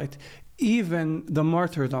positive light. Even the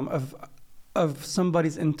martyrdom of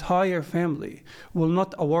somebody's entire family will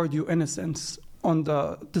not award you innocence on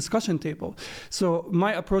the discussion table. So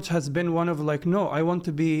my approach has been one of no, I want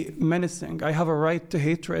to be menacing. I have a right to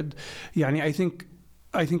hatred.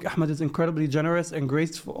 I think Ahmed is incredibly generous and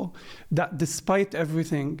graceful, that despite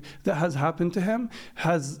everything that has happened to him,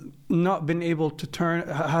 has not been able to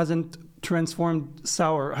hasn't turned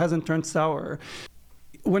sour.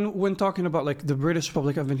 When talking about the British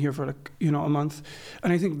public, I've been here for a month,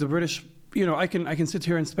 and I think the British, I can sit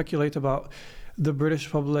here and speculate about the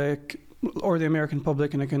British public or the American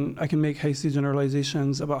public, and I can make hasty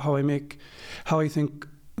generalizations about how I think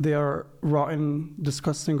they are rotten,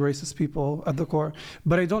 disgusting, racist people at the core.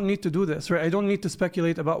 But I don't need to do this, right? I don't need to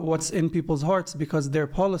speculate about what's in people's hearts because their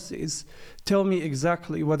policies tell me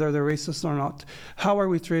exactly whether they're racist or not. How are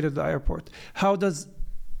we treated at the airport? How does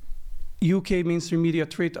UK mainstream media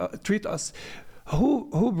treat us?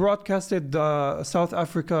 Who broadcasted the South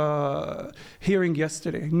Africa hearing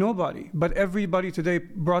yesterday? Nobody. But everybody today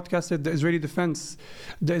broadcasted the Israeli defense,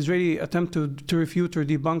 the Israeli attempt to refute or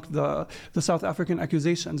debunk the South African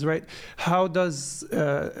accusations, right? How does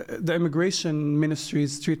the immigration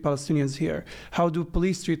ministries treat Palestinians here? How do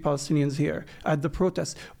police treat Palestinians here at the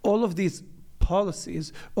protests? All of these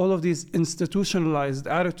policies, all of these institutionalized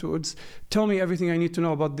attitudes tell me everything I need to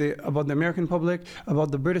know about the American public,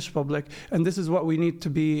 about the British public, and this is what we need to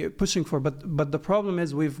be pushing for. But the problem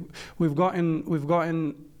is we've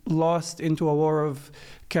gotten lost into a war of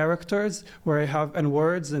characters where I have and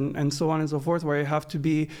words and so on and so forth, where I have to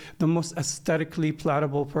be the most aesthetically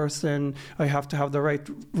palatable person. I have to have the right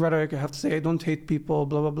rhetoric. I have to say I don't hate people,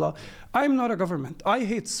 blah blah blah. I'm not a government. I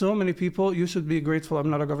hate so many people. You should be grateful I'm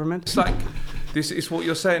not a government. It's like this is what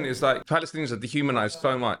you're saying is like Palestinians are dehumanized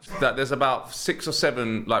so much that there's about 6 or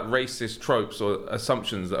 7 like racist tropes or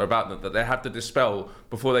assumptions that are about them that they have to dispel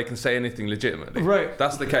before they can say anything legitimately. Right.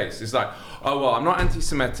 That's the case. It's like, oh well, I'm not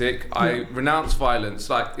anti-Semitic. I renounce violence.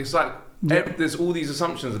 It's like there's all these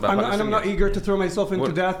assumptions about Palestinians. And I'm not eager to throw myself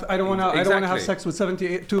into death. I don't want to. Exactly. I don't want to have sex with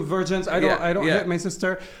 72 virgins. I don't hate my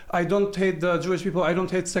sister. I don't hate the Jewish people. I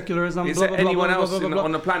don't hate secularism. Is there anyone else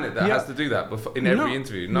on the planet that has to do that in every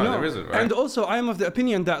interview? No, there isn't. Right? And also, I am of the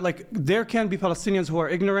opinion that like there can be Palestinians who are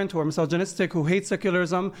ignorant, who are misogynistic, who hate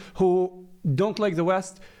secularism, who don't like the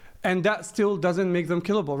West. And that still doesn't make them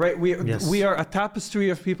killable, right? We are a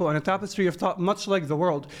tapestry of people and a tapestry of thought, much like the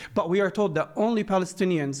world. But we are told that only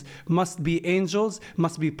Palestinians must be angels,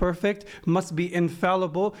 must be perfect, must be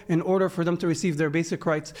infallible in order for them to receive their basic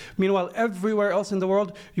rights. Meanwhile, everywhere else in the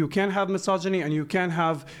world, you can have misogyny and you can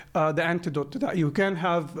have the antidote to that. You can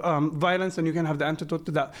have violence and you can have the antidote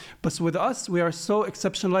to that. But with us, we are so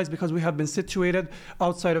exceptionalized because we have been situated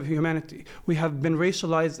outside of humanity. We have been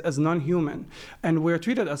racialized as non-human, and we're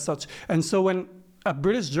treated as such. And so when a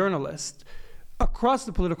British journalist across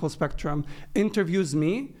the political spectrum interviews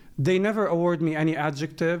me, they never award me any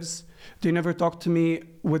adjectives. They never talk to me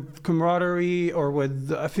with camaraderie or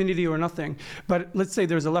with affinity or nothing. But let's say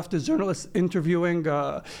there's a leftist journalist interviewing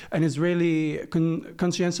an Israeli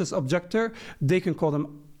conscientious objector. They can call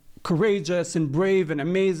them courageous and brave and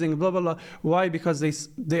amazing, blah blah blah. Why? Because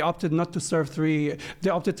they opted not to serve They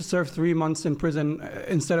opted to serve 3 months in prison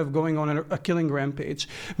instead of going on a killing rampage.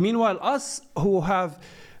 Meanwhile, us who have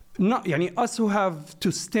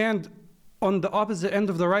to stand on the opposite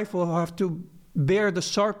end of the rifle, who have to bear the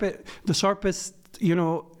sharpest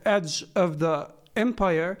edge of the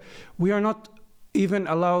empire, we are not even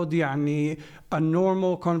allowed a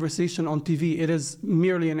normal conversation on TV. It is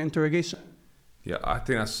merely an interrogation. Yeah, I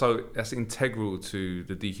think that's integral to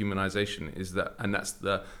the dehumanization that's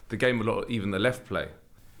the game even the left play.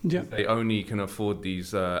 Yeah. They only can afford these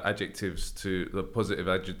the positive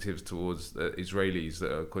adjectives towards Israelis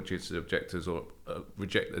that are conscientious objectors or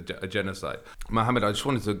reject a genocide. Mohammed, I just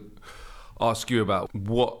wanted to ask you about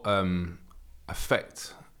what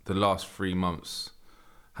effect the last 3 months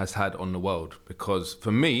has had on the world, because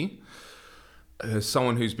for me, as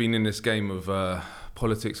someone who's been in this game of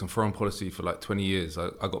politics and foreign policy for like 20 years, I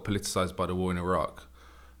got politicized by the war in Iraq,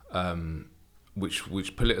 which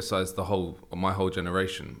politicized my whole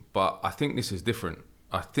generation. But I think this is different.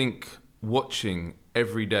 I think watching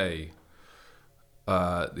every day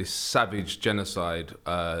this savage genocide,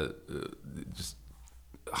 just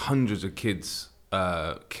hundreds of kids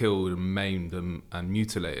killed and maimed and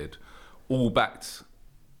mutilated, all backed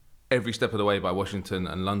every step of the way by Washington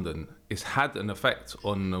and London, it's had an effect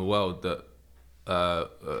on the world that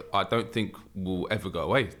I don't think will ever go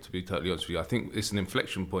away, to be totally honest with you. I think it's an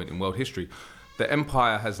inflection point in world history. The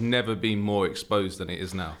empire has never been more exposed than it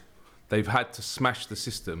is now. They've had to smash the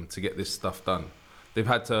system to get this stuff done. They've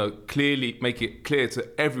had to clearly make it clear to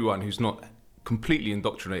everyone who's not completely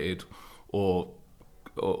indoctrinated or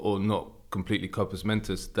not completely corpus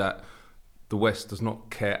mentis that the West does not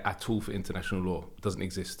care at all for international law. It doesn't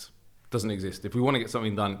exist. If we want to get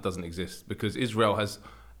something done, it doesn't exist, because Israel has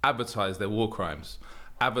advertised their war crimes,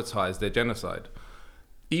 advertised their genocide.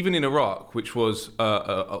 Even in Iraq, which was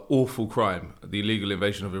an awful crime, the illegal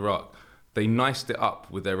invasion of Iraq, they niced it up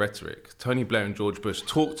with their rhetoric. Tony Blair and George Bush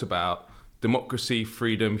talked about democracy,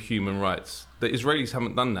 freedom, human rights. The Israelis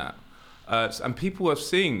haven't done that. And people are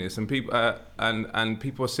seeing this, and people are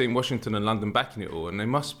seeing Washington and London backing it all, and they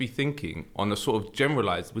must be thinking on a sort of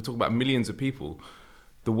generalized. We talk about millions of people.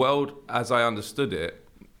 The world, as I understood it,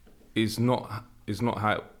 is not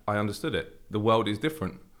how I understood it. The world is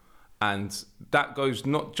different, and that goes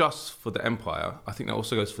not just for the empire. I think that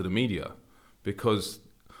also goes for the media, because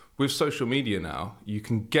with social media now, you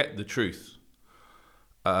can get the truth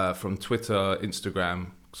from Twitter,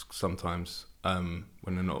 Instagram, sometimes.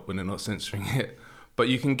 When they're not censoring it, but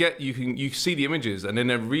you see the images, and then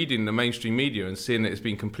they're reading the mainstream media and seeing that it's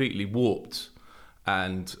been completely warped,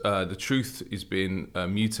 and the truth is being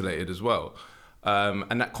mutilated as well,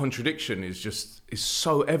 and that contradiction is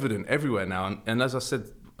so evident everywhere now. And as I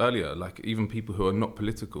said earlier, like even people who are not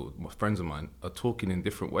political, my friends of mine, are talking in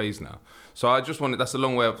different ways now. So I just wanted, that's a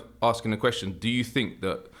long way of asking the question: do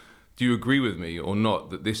you agree with me or not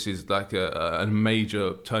that this is like a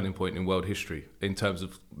major turning point in world history in terms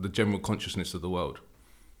of the general consciousness of the world?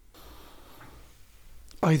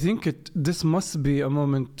 I think this must be a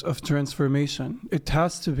moment of transformation. It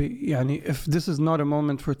has to be. Yani, if this is not a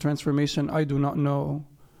moment for transformation, I do not know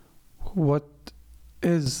what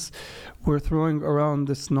is. We're throwing around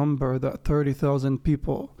this number that 30,000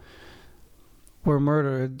 people were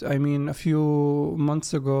murdered. I mean, a couple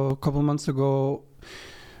months ago,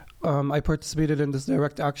 I participated in this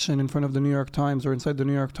direct action in front of the New York Times, or inside the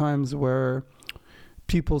New York Times, where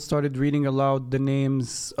people started reading aloud the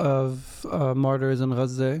names of martyrs in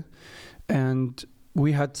Gaza. And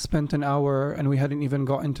we had spent an hour and we hadn't even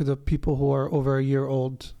gotten to the people who are over a year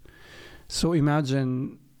old. So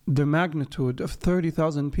imagine the magnitude of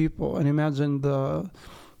 30,000 people, and imagine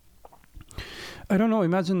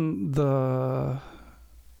imagine the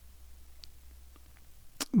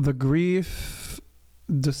grief,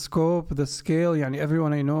 the scope, the scale. Yani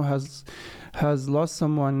everyone I know has lost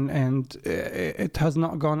someone, and it has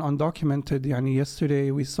not gone undocumented. Yani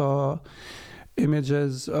yesterday we saw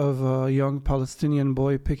images of a young Palestinian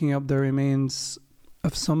boy picking up the remains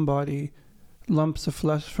of somebody, lumps of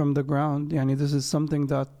flesh from the ground. Yani this is something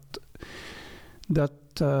that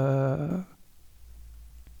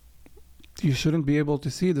you shouldn't be able to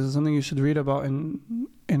see. This is something you should read about in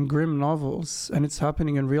grim novels, and it's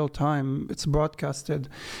happening in real time. It's broadcasted,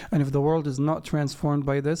 and if the world is not transformed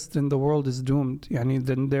by this, then the world is doomed.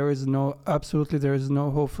 Then there is no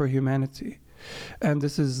hope for humanity, and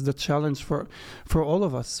this is the challenge for all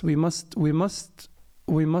of us. We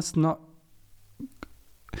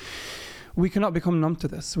cannot become numb to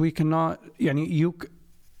this. We cannot.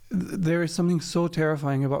 There is something so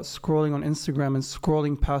terrifying about scrolling on Instagram and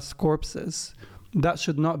scrolling past corpses. That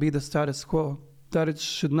should not be the status quo. That it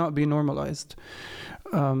should not be normalized.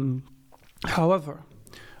 However,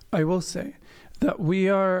 I will say that we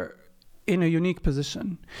are in a unique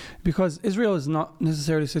position because Israel is not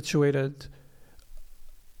necessarily situated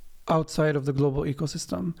outside of the global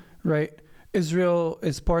ecosystem, right? Israel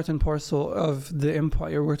is part and parcel of the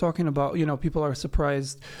empire. We're talking about, people are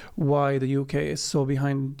surprised why the UK is so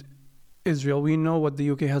behind Israel. We know what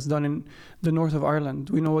the UK has done in the north of Ireland.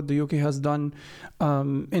 We know what the UK has done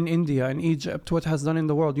in India, in Egypt, what it has done in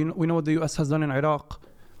the world. We know what the US has done in Iraq,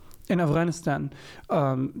 in Afghanistan.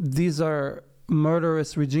 These are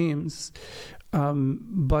murderous regimes.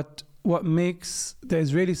 But what makes the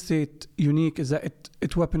Israeli state unique is that it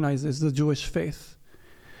weaponizes the Jewish faith.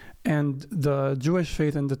 And the Jewish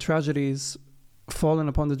faith and the tragedies fallen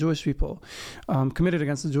upon the Jewish people, committed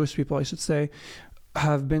against the Jewish people, I should say,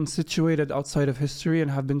 have been situated outside of history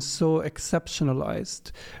and have been so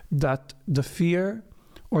exceptionalized that the fear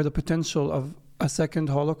or the potential of a second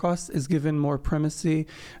Holocaust is given more primacy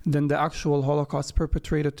than the actual Holocaust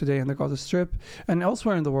perpetrated today in the Gaza Strip and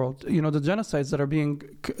elsewhere in the world. The genocides that are being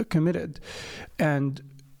committed. And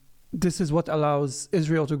this is what allows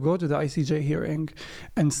Israel to go to the ICJ hearing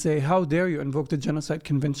and say, how dare you invoke the Genocide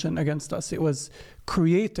Convention against us? It was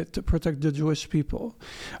created to protect the Jewish people.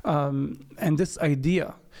 And this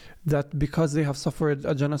idea that because they have suffered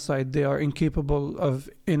a genocide, they are incapable of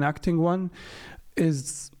enacting one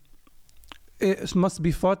it must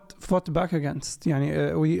be fought back against.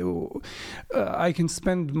 I can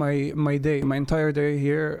spend my entire day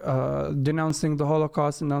here denouncing the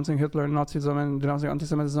Holocaust, denouncing Hitler and Nazism, and denouncing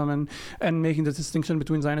anti-Semitism, and making the distinction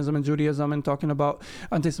between Zionism and Judaism, and talking about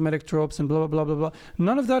anti-Semitic tropes and blah, blah, blah, blah, blah.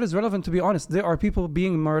 None of that is relevant, to be honest. There are people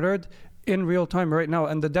being murdered in real time right now,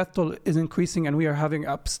 and the death toll is increasing, and we are having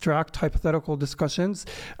abstract hypothetical discussions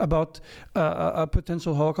about a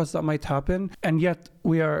potential Holocaust that might happen, and yet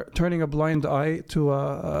we are turning a blind eye to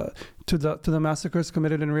the massacres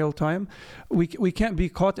committed in real time. We can't be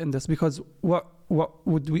caught in this, because what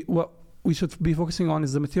we should be focusing on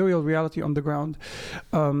is the material reality on the ground.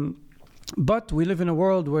 But we live in a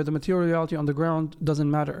world where the material reality on the ground doesn't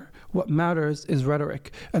matter. What matters is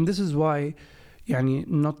rhetoric. And this is why,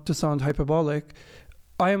 not to sound hyperbolic,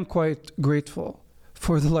 I am quite grateful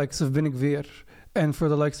for the likes of Ben Gvir and for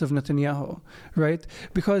the likes of Netanyahu, right?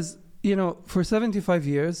 Because, for 75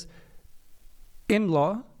 years, in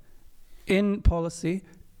law, in policy,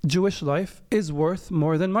 Jewish life is worth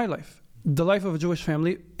more than my life. The life of a Jewish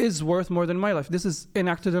family is worth more than my life. This is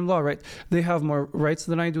enacted in law, right? They have more rights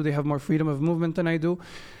than I do. They have more freedom of movement than I do.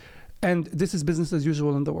 And this is business as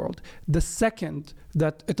usual in the world. The second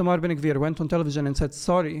that Itamar Ben Gvir went on television and said,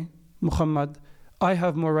 sorry, Mohammed, I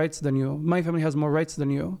have more rights than you. My family has more rights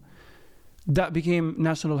than you. That became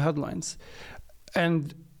national headlines.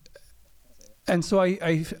 And so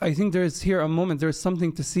I think there is here a moment, there is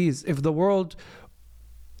something to seize. If the world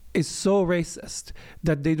is so racist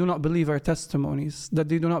that they do not believe our testimonies, that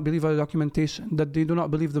they do not believe our documentation, that they do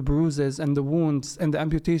not believe the bruises and the wounds and the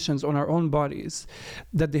amputations on our own bodies,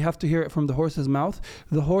 that they have to hear it from the horse's mouth.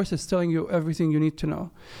 The horse is telling you everything you need to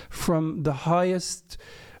know. From the highest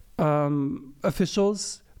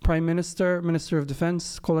officials, Prime Minister, Minister of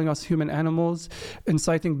Defense, calling us human animals,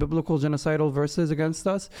 inciting biblical genocidal verses against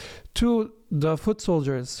us, to the foot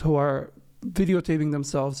soldiers who are videotaping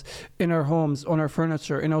themselves in our homes, on our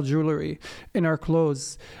furniture, in our jewelry, in our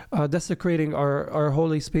clothes, desecrating our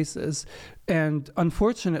holy spaces. And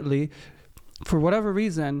unfortunately, for whatever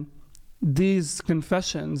reason, these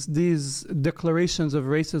confessions, these declarations of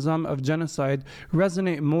racism, of genocide,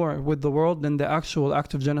 resonate more with the world than the actual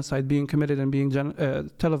act of genocide being committed and being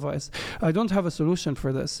televised. I don't have a solution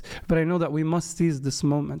for this, but I know that we must seize this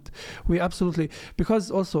moment. We absolutely, because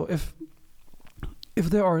also if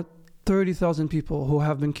there are 30,000 people who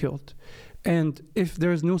have been killed, and if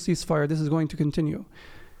there is no ceasefire, this is going to continue.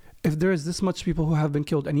 If there is this much people who have been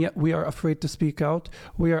killed, and yet we are afraid to speak out,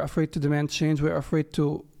 we are afraid to demand change, we are afraid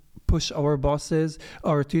to push our bosses,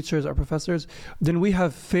 our teachers, our professors, then we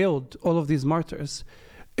have failed all of these martyrs.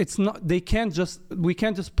 It's not, we can't just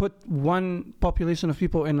put one population of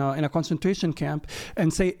people in a concentration camp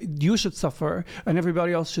and say you should suffer and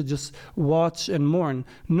everybody else should just watch and mourn.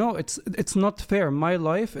 No, it's not fair. My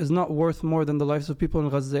life is not worth more than the lives of people in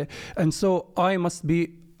Gaza. And so I must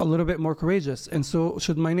be a little bit more courageous, and so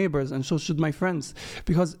should my neighbors, and so should my friends.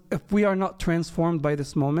 Because if we are not transformed by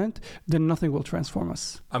this moment, then nothing will transform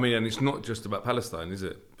us. I mean, and it's not just about Palestine, is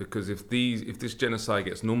it? Because if this genocide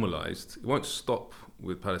gets normalized, it won't stop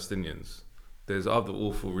with Palestinians. There's other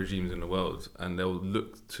awful regimes in the world, and they'll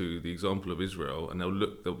look to the example of Israel, and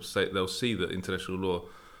they'll see that international law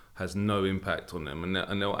has no impact on them,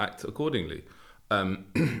 and they'll act accordingly. I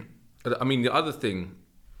mean, the other thing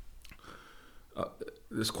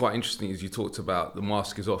that's quite interesting is you talked about the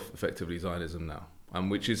mask is off, effectively, Zionism now,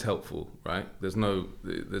 which is helpful, right? There's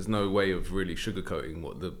no way of really sugarcoating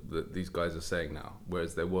what these guys are saying now,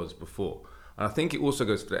 whereas there was before. And I think it also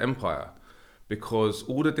goes to the empire, because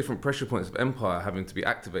all the different pressure points of empire having to be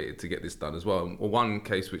activated to get this done as well. One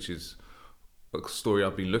case, which is a story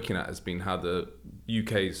I've been looking at, has been how the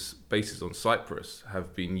UK's bases on Cyprus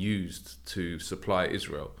have been used to supply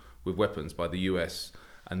Israel with weapons by the US,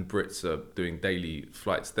 and Brits are doing daily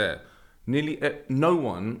flights there. Nearly no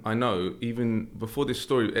one I know, even before this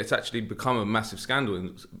story, it's actually become a massive scandal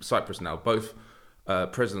in Cyprus now. Both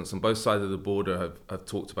presidents on both sides of the border have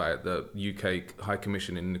talked about it. The UK High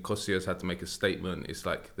Commission in Nicosia has had to make a statement. It's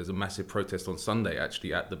like there's a massive protest on Sunday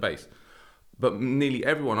actually at the base. But nearly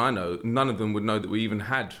everyone I know, none of them would know that we even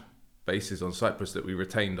had bases on Cyprus that we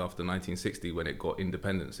retained after 1960 when it got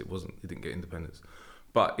independence. It didn't get independence.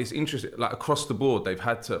 But it's interesting, like across the board, they've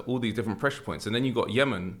had to all these different pressure points. And then you got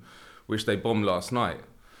Yemen, which they bombed last night.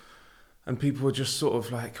 And people were just sort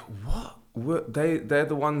of like, what? They're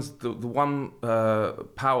the ones, the one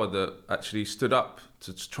power that actually stood up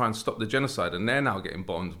to try and stop the genocide. And they're now getting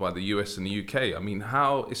bombed by the US and the UK. I mean,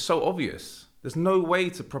 how? It's so obvious. There's no way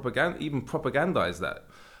to propagandize that.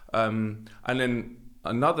 And then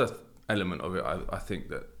another element of it, I think,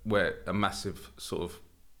 that where a massive sort of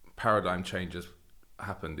paradigm change has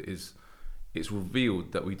happened is it's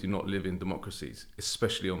revealed that we do not live in democracies,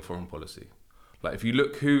 especially on foreign policy. Like if you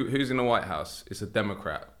look who's in the White House, it's a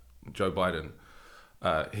Democrat, Joe Biden.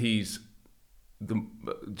 He's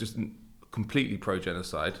just completely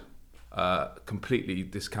pro-genocide, completely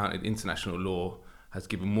discounted international law, has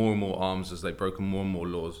given more and more arms as they've broken more and more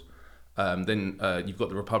laws. Then you've got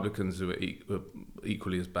the Republicans who are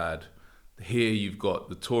equally as bad. Here you've got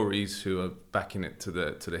the Tories who are backing it to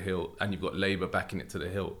the hill, and you've got Labour backing it to the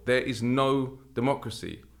hill. There is no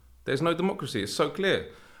democracy. There's no democracy. It's so clear.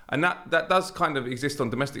 And that does kind of exist on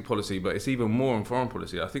domestic policy, but it's even more on foreign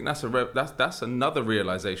policy. I think that's another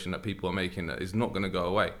realization that people are making that is not going to go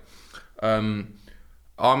away.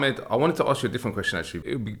 Ahmed, I wanted to ask you a different question, actually.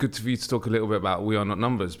 It would be good for you to talk a little bit about We Are Not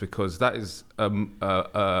Numbers, because that is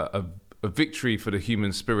a victory for the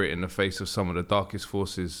human spirit in the face of some of the darkest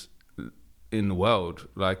forces in the world.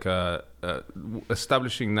 Like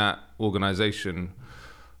establishing that organization,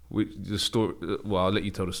 the story. Well, I'll let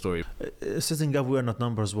you tell the story. Setting up We Are Not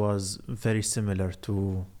Numbers was very similar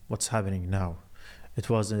to what's happening now. It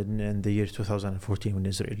was in the year 2014 when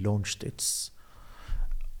Israel launched its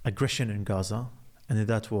aggression in Gaza. And in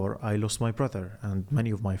that war, I lost my brother and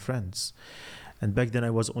many of my friends. And back then I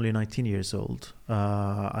was only 19 years old.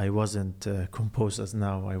 I wasn't composed as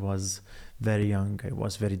now. I was very young. I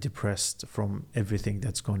was very depressed from everything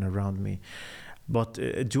that's going around me. But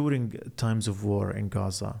during times of war in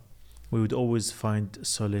Gaza, we would always find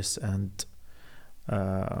solace and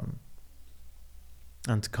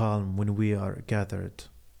calm when we are gathered,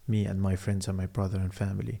 me and my friends and my brother and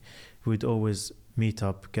family. We would always meet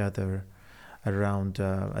up, gather around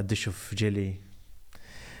a dish of jelly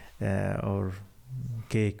or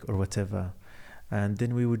cake or whatever, and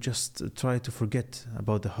then we would just try to forget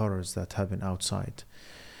about the horrors that happen outside.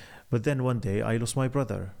 But then one day I lost my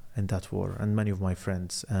brother in that war and many of my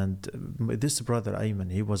friends, and this brother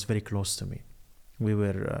Ayman, he was very close to me.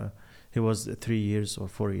 He was 3 years or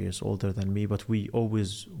 4 years older than me, but we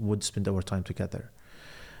always would spend our time together.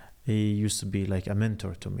 He used to be like a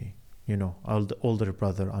mentor to me. You know, the older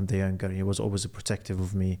brother, I'm the younger. He was always protective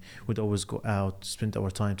of me. We'd always go out, spend our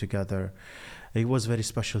time together. He was very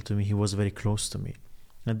special to me. He was very close to me.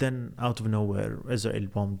 And then out of nowhere, Israel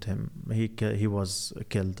bombed him. He was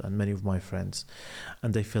killed, and many of my friends.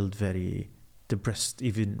 And I felt very depressed,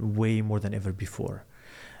 even way more than ever before.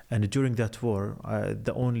 And during that war,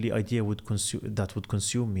 the only idea that would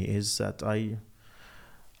consume me is that I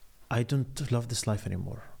don't love this life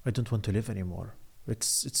anymore. I don't want to live anymore.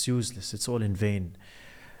 It's useless. It's all in vain.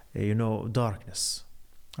 Darkness.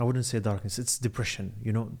 I wouldn't say darkness. It's depression.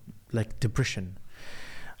 Like depression.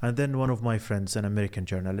 And then one of my friends, an American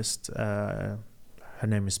journalist, her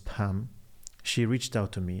name is Pam. She reached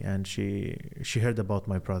out to me and she heard about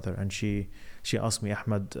my brother, and she asked me,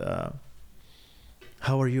 Ahmed,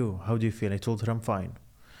 how are you? How do you feel? I told her I'm fine.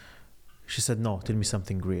 She said, no, tell me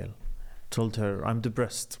something real. I told her I'm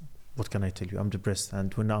depressed. What can I tell you? I'm depressed,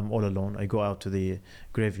 and when I'm all alone, I go out to the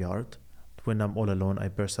graveyard. When I'm all alone, I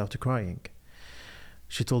burst out crying.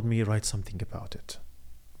 She told me, write something about it.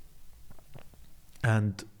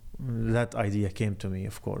 And that idea came to me,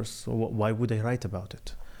 of course. So why would I write about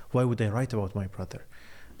it? Why would I write about my brother?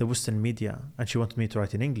 The Western media, and she wanted me to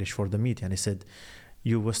write in English for the media, and I said,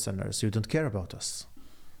 you Westerners, you don't care about us.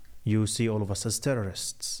 You see all of us as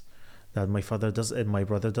terrorists. That my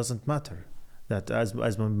brother doesn't matter. That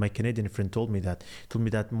as my Canadian friend told me that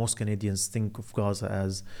most Canadians think of Gaza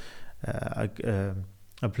as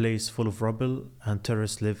a place full of rubble, and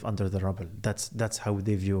terrorists live under the rubble. That's how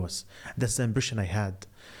they view us. That's the impression I had.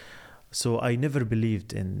 So I never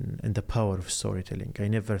believed in the power of storytelling. I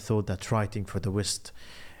never thought that writing for the West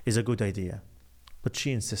is a good idea. But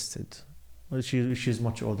she insisted. Well, she's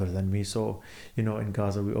much older than me, so in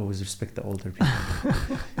Gaza we always respect the older people.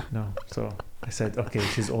 So I said, okay,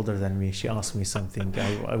 she's older than me. She asked me something.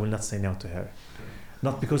 I will not say no to her,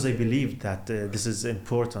 not because I believe that this is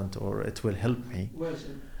important or it will help me.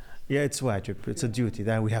 Yeah, it's wajib. It's a duty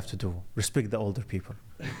that we have to do. Respect the older people.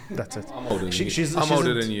 That's it. I'm older than you. I'm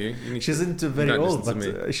older than you. She's into very old,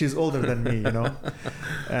 but she's older than me.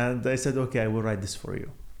 And I said, okay, I will write this for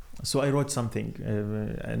you. So I wrote something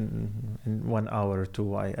in 1 hour or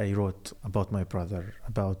two. I wrote about my brother,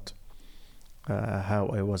 about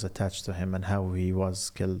how I was attached to him and how he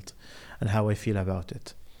was killed and how I feel about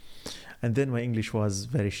it. And then my English was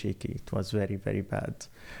very shaky. It was very, very bad.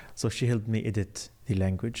 So she helped me edit the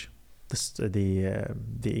language, the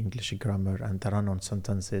English grammar and the run-on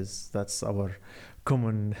sentences. That's our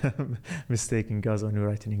common mistake in Gaza when we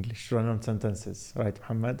write in English. Run-on sentences, right,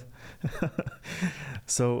 Mohammed?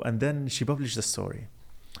 So, and then she published the story.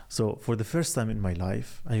 So for the first time in my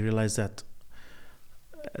life, I realized that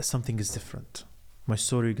something is different. My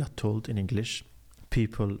story got told in English.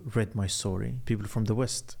 People read my story, people from the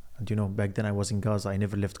West. And back then I was in Gaza. I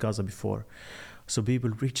never left Gaza before. So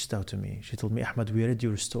people reached out to me. She told me, Ahmed, we read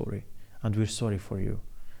your story and we're sorry for you.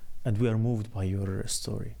 And we are moved by your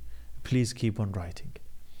story. Please keep on writing.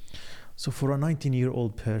 So for a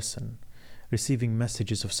 19-year-old person, receiving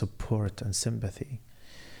messages of support and sympathy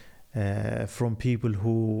from people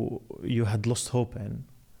who you had lost hope in,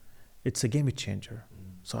 it's a game changer.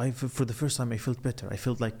 So for the first time, I felt better. I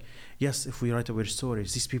felt like, yes, if we write our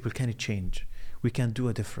stories, these people can change. We can do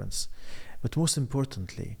a difference. But most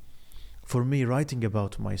importantly, for me, writing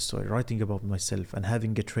about my story, writing about myself, and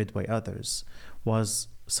having it read by others was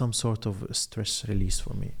some sort of stress release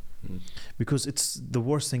for me. Because it's the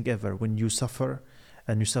worst thing ever when you suffer,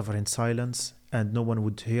 and you suffer in silence, and no one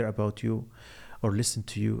would hear about you or listen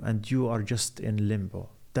to you, and you are just in limbo.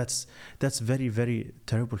 That's very, very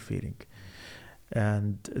terrible feeling.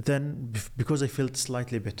 And then, because I felt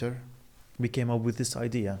slightly better, we came up with this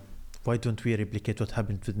idea. Why don't we replicate what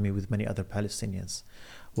happened with me with many other Palestinians?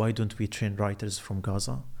 Why don't we train writers from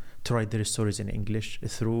Gaza to write their stories in English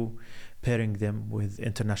through pairing them with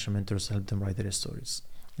international mentors to help them write their stories?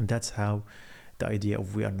 And that's how the idea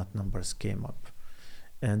of We Are Not Numbers came up.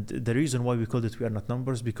 And the reason why we called it We Are Not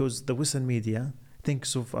Numbers, because the Western media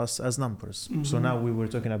thinks of us as numbers. Mm-hmm. So now we were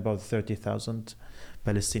talking about 30,000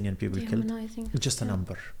 Palestinian people killed. It's just a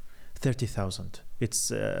number. 30,000.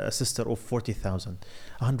 It's a sister of 40,000,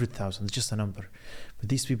 100,000. It's just a number. But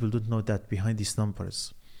these people don't know that behind these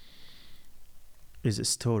numbers is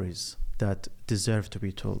stories that deserve to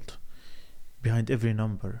be told. Behind every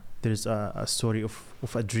number, there is a story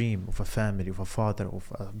of a dream, of a family, of a father,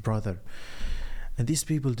 of a brother. And these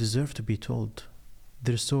people deserve to be told.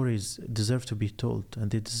 Their stories deserve to be told, and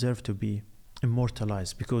they deserve to be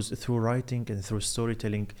immortalized, because through writing and through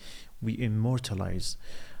storytelling, we immortalize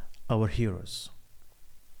our heroes.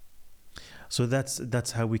 So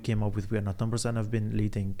that's how we came up with We Are Not Numbers, and I've been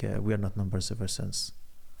leading We Are Not Numbers ever since.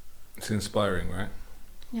 It's inspiring, right?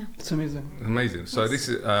 Yeah, it's amazing. Amazing. So this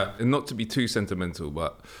is not to be too sentimental,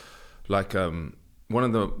 but like one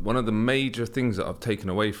of the major things that I've taken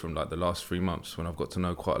away from like the last 3 months, when I've got to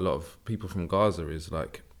know quite a lot of people from Gaza, is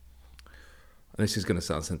like, and this is going to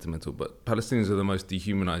sound sentimental, but Palestinians are the most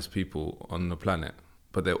dehumanized people on the planet,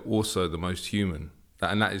 but they're also the most human.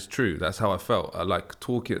 And that is true. That's how I felt. I like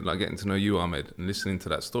talking, like getting to know you, Ahmed, and listening to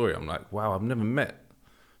that story. I'm like, wow, I've never met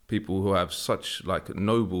people who have such like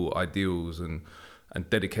noble ideals and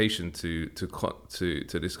dedication to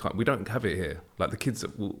this kind. We don't have it here. Like the kids,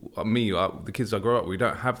 the kids I grow up, we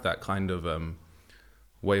don't have that kind of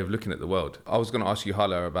way of looking at the world. I was going to ask you,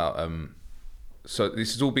 Hala, about. So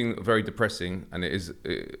this has all been very depressing, and it is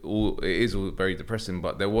all very depressing.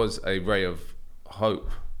 But there was a ray of hope,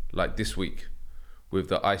 like this week, with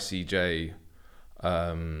the ICJ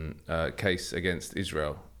case against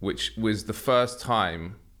Israel, which was the first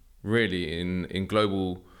time, really, in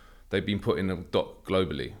global. They've been put in a dock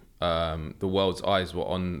globally. The world's eyes were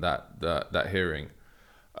on that hearing.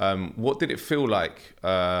 What did it feel like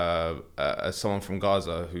as someone from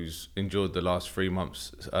Gaza who's endured the last 3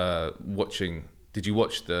 months watching? Did you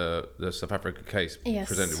watch the South Africa case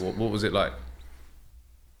presented? What was it like?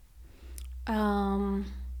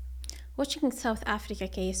 Watching the South Africa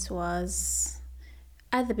case was,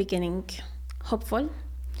 at the beginning, hopeful,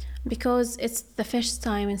 because it's the first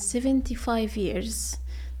time in 75 years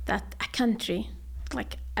that a country,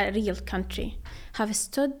 like a real country, have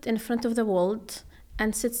stood in front of the world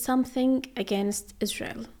and said something against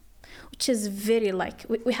Israel, which is very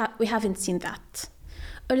we haven't seen that.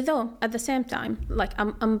 Although at the same time, like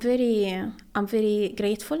I'm very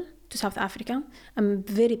grateful to South Africa. I'm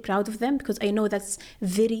very proud of them, because I know that's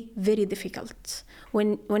very, very difficult.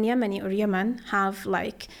 When Yemeni or Yemen have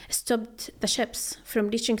like stopped the ships from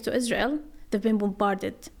reaching to Israel, they've been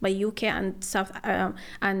bombarded by UK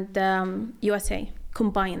and USA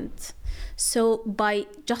combined. So by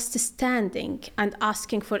just standing and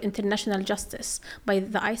asking for international justice by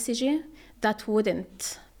the ICJ, that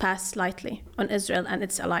wouldn't pass lightly on Israel and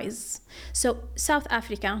its allies. So South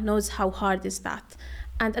Africa knows how hard is that.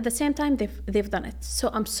 And at the same time, they've done it.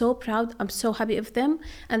 So I'm so proud, I'm so happy of them.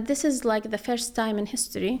 And this is like the first time in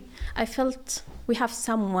history I felt we have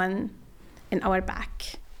someone in our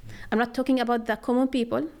back. I'm not talking about the common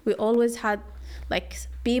people. We always had like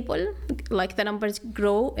people, like the numbers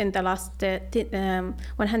grow in the last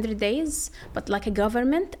 100 days, but like a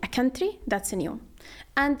government, a country, that's new.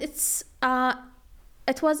 And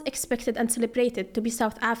it was expected and celebrated to be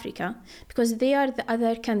South Africa, because they are the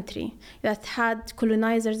other country that had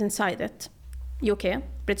colonizers inside it, UK,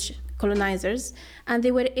 British colonizers, and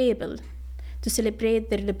they were able to celebrate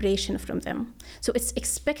their liberation from them. So it's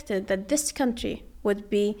expected that this country would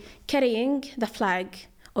be carrying the flag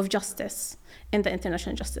of justice in the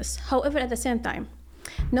international justice. However, at the same time,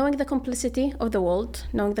 knowing the complicity of the world,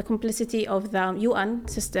 knowing the complicity of the UN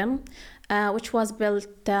system, which was built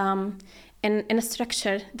in a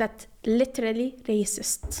structure that literally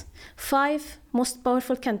racist. 5 most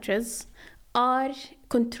powerful countries are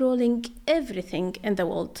controlling everything in the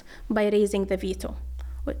world by raising the veto.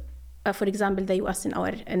 for example, the US in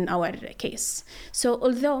our case. So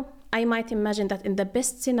although I might imagine that in the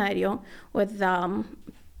best scenario, with the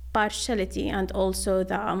partiality and also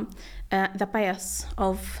the bias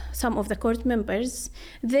of some of the court members,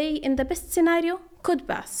 they, in the best scenario, could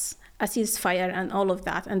pass a ceasefire and all of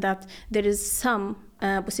that, and that there is some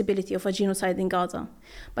possibility of a genocide in Gaza.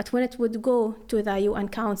 But when it would go to the UN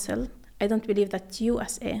Council, I don't believe that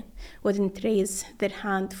USA wouldn't raise their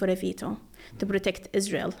hand for a veto to protect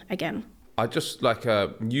Israel again. I just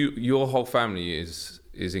your whole family is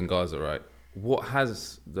in Gaza, right? What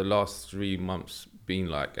has the last 3 months been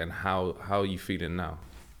like, and how are you feeling now?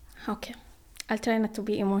 Okay, I'll try not to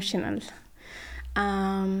be emotional.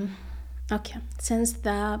 Okay, since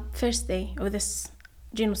the first day of this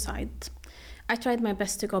genocide, I tried my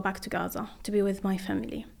best to go back to Gaza, to be with my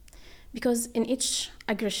family. Because in each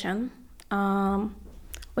aggression,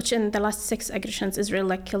 which in the last 6 aggressions,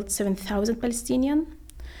 Israel killed 7,000 Palestinians,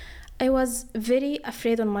 I was very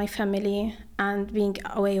afraid on my family and being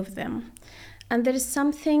away of them. And there is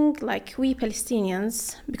something like we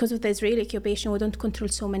Palestinians, because of the Israeli occupation, we don't control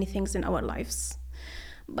so many things in our lives.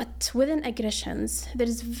 But within aggressions, there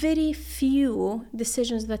is very few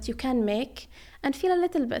decisions that you can make and feel a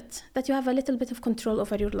little bit that you have a little bit of control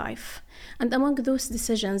over your life. And among those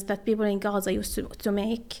decisions that people in Gaza used to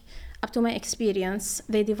make, up to my experience,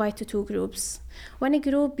 they divide to 2 groups. One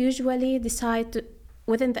group usually decide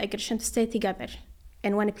within the aggression to stay together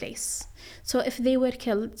in one place. So if they were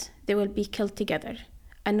killed, they will be killed together,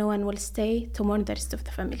 and no one will stay to mourn the rest of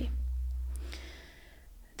the family.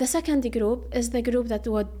 The second group is the group that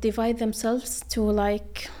would divide themselves to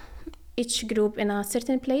each group in a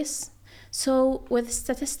certain place. So with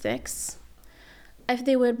statistics, if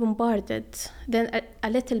they were bombarded, then a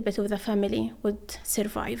little bit of the family would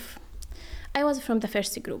survive. I was from the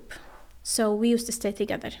first group, so we used to stay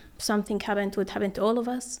together. If something happened, it would happen to all of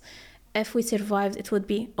us. If we survived, it would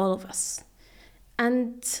be all of us.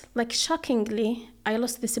 And shockingly, I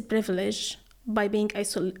lost this privilege by being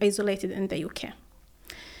isolated in the UK.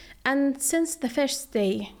 And since the first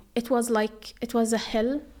day, it was a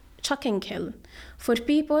hell, shocking hell, for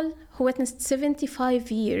people who witnessed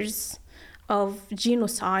 75 years of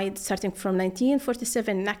genocide, starting from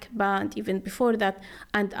 1947, Nakba, and even before that,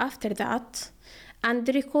 and after that. And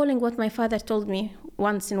recalling what my father told me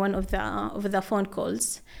once in one of the phone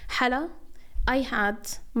calls, Hala, I had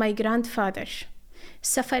my grandfather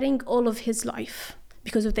suffering all of his life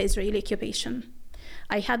because of the Israeli occupation.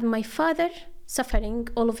 I had my father suffering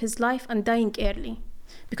all of his life and dying early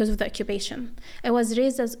because of the occupation. I was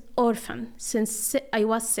raised as orphan since I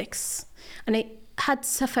was 6, and I had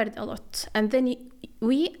suffered a lot. And then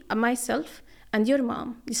myself and your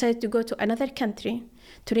mom, decided to go to another country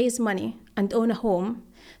to raise money and own a home.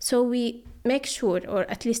 So we make sure, or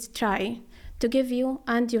at least try, to give you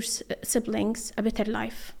and your siblings a better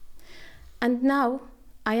life. And now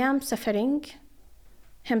I am suffering,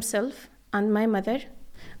 himself and my mother,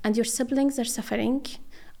 and your siblings are suffering.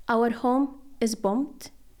 Our home is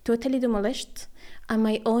bombed, totally demolished, and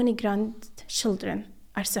my own grandchildren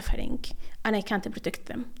are suffering, and I can't protect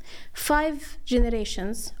them. 5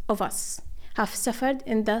 generations of us have suffered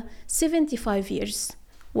in the 75 years.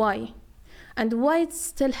 Why? And why it's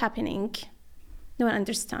still happening? No one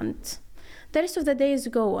understands. The rest of the days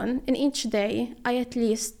go on. In each day, I at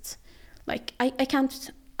least, I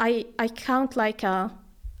count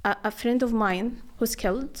a friend of mine who's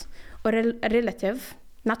killed, or a relative,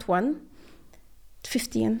 not one,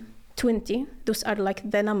 15, 20. Those are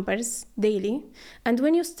the numbers daily. And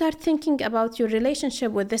when you start thinking about your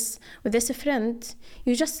relationship with this friend,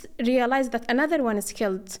 you just realize that another one is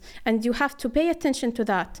killed, and you have to pay attention to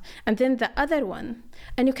that, and then the other one,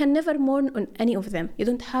 and you can never mourn on any of them. You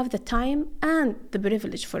don't have the time and the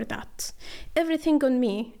privilege for that. Everything on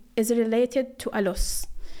me is related to a loss.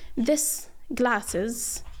 This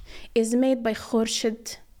glasses is made by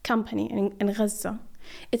Khorshid company in Gaza.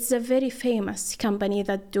 It's a very famous company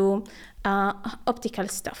that do optical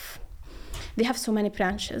stuff. They have so many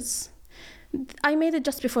branches. I made it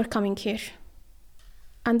just before coming here.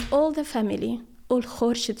 And all the family, all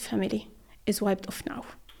Khorshid family, is wiped off now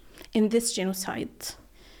in this genocide.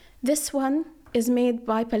 This one is made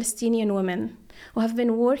by Palestinian women who have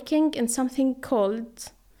been working in something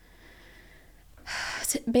called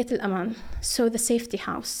Beit al-Aman, so the safety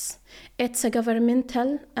house. It's a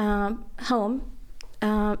governmental home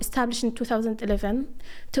established in 2011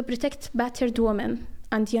 to protect battered women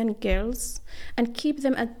and young girls and keep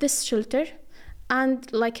them at this shelter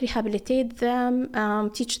and like rehabilitate them,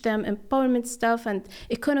 teach them empowerment stuff and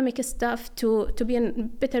economic stuff to be in a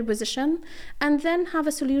better position, and then have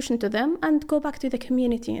a solution to them and go back to the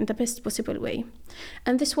community in the best possible way.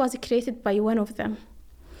 And this was created by one of them.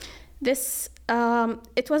 It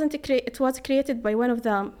was created by one of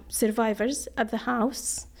the survivors at the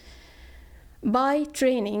house by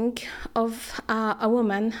training of a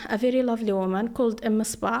woman, a very lovely woman called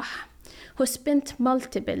Misbah, who spent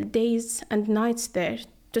multiple days and nights there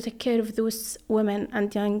to take care of those women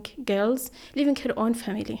and young girls, leaving her own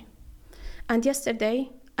family. And yesterday,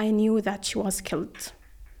 I knew that she was killed.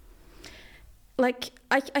 Like,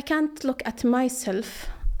 I can't look at myself.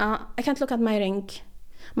 I can't look at my ring.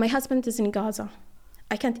 My husband is in Gaza.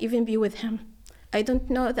 I can't even be with him. I don't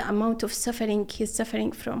know the amount of suffering he's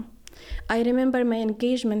suffering from. I remember my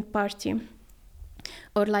engagement party,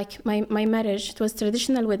 or like my marriage. It was a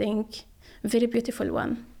traditional wedding, very beautiful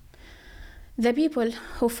one. The people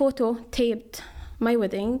who photo-taped my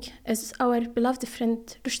wedding is our beloved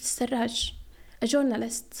friend Rushd Sarraj, a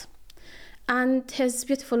journalist, and his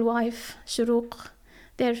beautiful wife, Shuruq.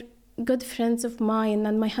 They're good friends of mine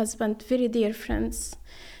and my husband, very dear friends.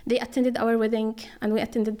 They attended our wedding and we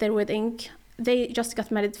attended their wedding. They just got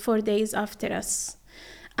married 4 days after us.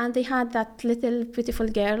 And they had that little beautiful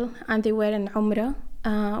girl, and they were in Umrah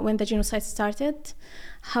when the genocide started.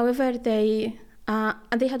 However, they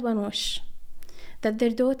had one wish, that their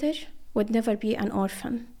daughter would never be an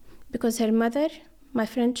orphan, because her mother, my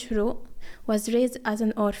friend Shuru, was raised as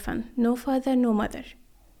an orphan, no father, no mother.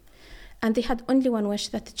 And they had only one wish,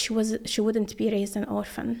 that she wouldn't be raised an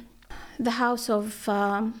orphan. The house of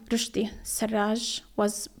Rushdie Sarraj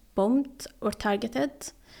was bombed or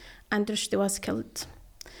targeted, and Rushdie was killed.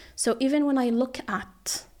 So even when I look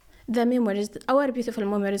at the memories, our beautiful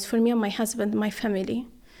memories for me and my husband, my family,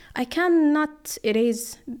 I cannot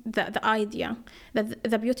erase the idea that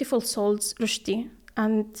the beautiful souls, Rushdie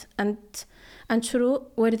and Shuru,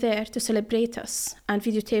 were there to celebrate us and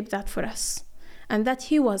videotape that for us, and that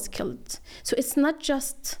he was killed. So it's not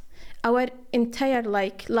just our entire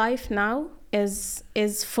life now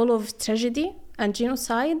is full of tragedy and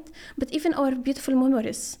genocide, but even our beautiful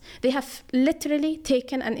memories. They have literally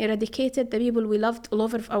taken and eradicated the people we loved all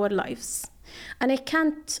over our lives. And I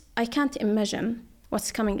can't imagine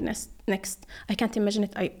what's coming next. I can't imagine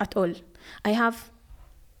it at all. I have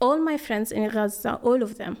all my friends in Gaza, all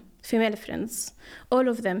of them, female friends, all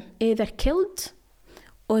of them either killed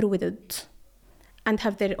or widowed and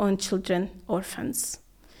have their own children orphans.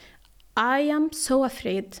 I am so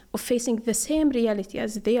afraid of facing the same reality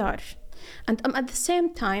as they are. And I'm at the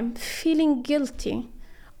same time feeling guilty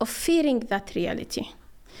of fearing that reality.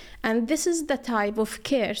 And this is the type of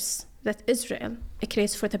curse that Israel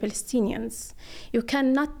creates for the Palestinians. You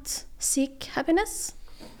cannot seek happiness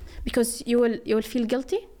because you will feel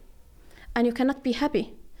guilty, and you cannot be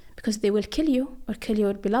happy because they will kill you or kill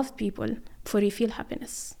your beloved people before you feel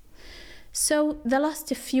happiness. So the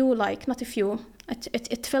last few,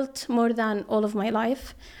 it felt more than all of my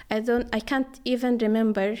life. I can't even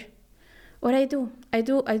remember what I do. I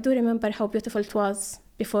do remember how beautiful it was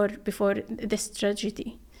before this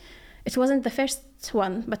tragedy. It wasn't the first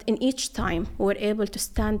one, but in each time we were able to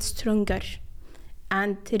stand stronger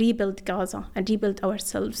and rebuild Gaza and rebuild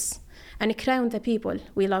ourselves and cry on the people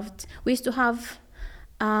we loved. We used to have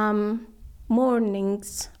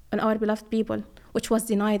mournings on our beloved people, which was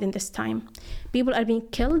denied in this time. People are being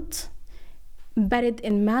killed, buried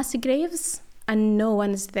in mass graves, and no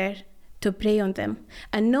one is there to pray on them.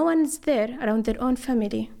 And no one is there around their own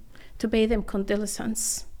family to pay them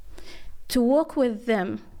condolences, to walk with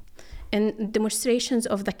them in demonstrations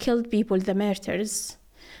of the killed people, the martyrs,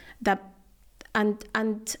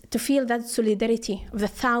 and to feel that solidarity of the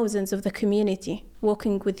thousands of the community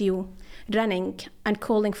walking with you, running and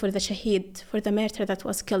calling for the shaheed, for the martyr that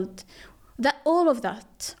was killed. That all of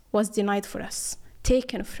that was denied for us,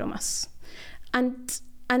 taken from us. And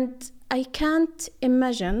I can't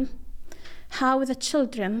imagine how the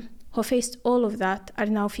children who faced all of that are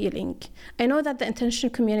now feeling. I know that the international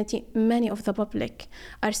community, many of the public,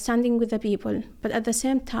 are standing with the people, but at the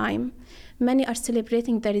same time, many are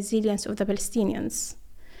celebrating the resilience of the Palestinians,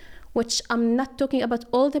 which I'm not talking about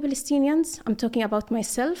all the Palestinians, I'm talking about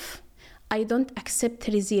myself. I don't accept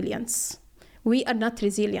resilience. We are not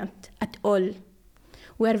resilient at all.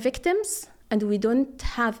 We are victims, and we don't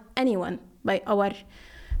have anyone by our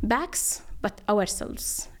backs but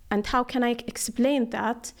ourselves. And how can I explain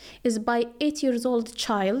that? Is by 8-year-old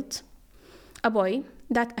child, a boy,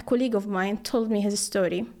 that a colleague of mine told me his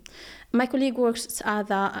story. My colleague works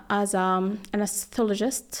as an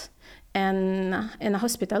anesthetologist in a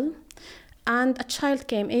hospital, And a child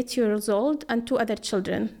came, 8 years old, and 2 other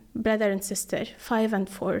children, brother and sister, 5 and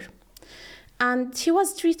 4. And he was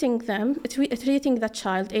treating the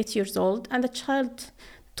child, 8 years old, and the child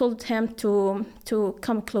told him to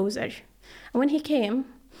come closer. And when he came,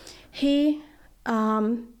 he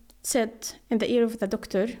said in the ear of the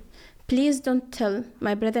doctor, "Please don't tell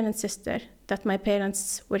my brother and sister that my parents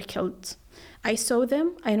were killed. I saw them,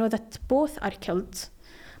 I know that both are killed,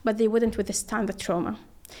 but they wouldn't withstand the trauma."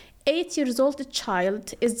 8 years old child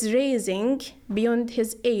is raising beyond his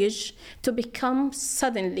age to become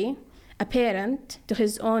suddenly a parent to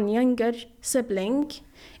his own younger sibling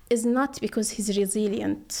is not because he's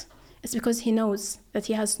resilient. It's because he knows that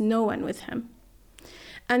he has no one with him.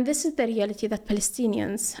 And this is the reality that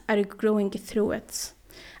Palestinians are growing through it.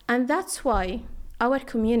 And that's why our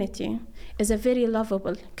community is a very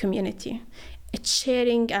lovable community. It's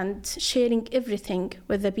sharing everything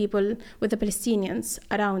with the people, with the Palestinians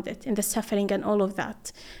around it, in the suffering and all of that.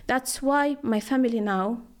 That's why my family now,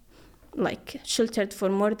 like sheltered for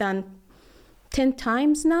more than 10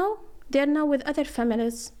 times now, they're now with other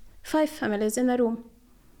families, 5 families in a room.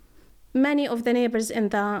 Many of the neighbors in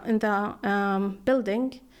the building,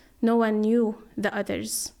 no one knew the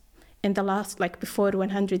others in the last, before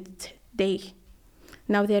 100 day.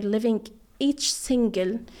 Now they're living each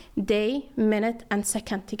single day, minute, and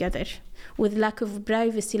second together with lack of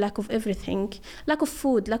privacy, lack of everything, lack of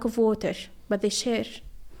food, lack of water, but they share.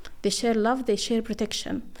 They share love, they share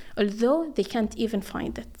protection, although they can't even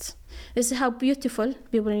find it. This is how beautiful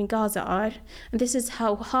people in Gaza are, and this is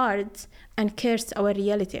how hard and cursed our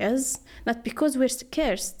reality is, not because we're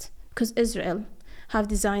cursed, because Israel have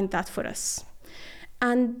designed that for us.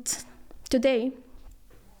 And today,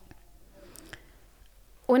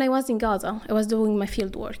 when I was in Gaza, I was doing my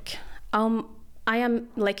field work. I am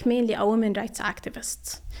mainly a women's rights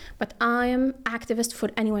activist, but I am activist for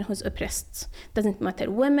anyone who's oppressed. Doesn't matter,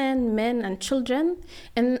 women, men, and children.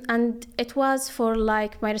 And it was for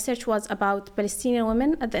my research was about Palestinian women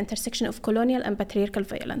at the intersection of colonial and patriarchal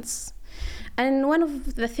violence. And one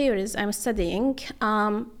of the theories I'm studying,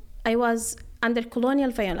 I was under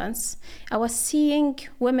colonial violence. I was seeing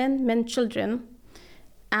women, men, children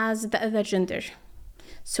as the other gender.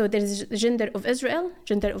 So there's the gender of Israel,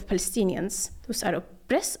 gender of Palestinians. Those are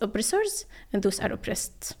oppressors, and those are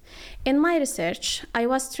oppressed. In my research, I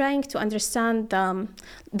was trying to understand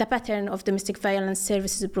the pattern of domestic violence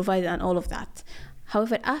services provided and all of that.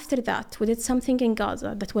 However, after that, we did something in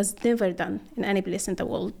Gaza that was never done in any place in the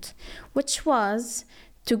world, which was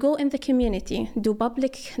to go in the community, do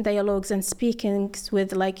public dialogues and speakings with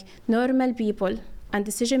normal people and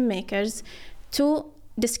decision makers to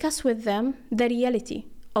discuss with them the reality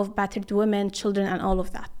of battered women, children, and all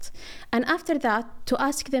of that. And after that, to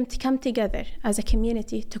ask them to come together as a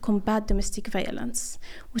community to combat domestic violence,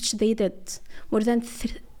 which they did. More than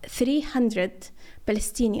 300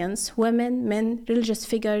 Palestinians, women, men, religious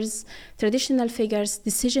figures, traditional figures,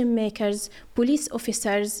 decision makers, police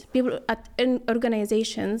officers, people in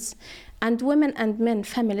organizations, and women and men,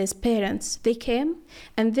 families, parents, they came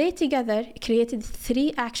and they together created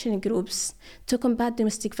 3 action groups to combat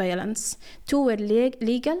domestic violence. 2 were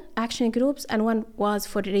legal action groups and 1 was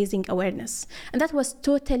for raising awareness. And that was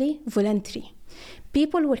totally voluntary.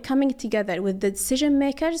 People were coming together with the decision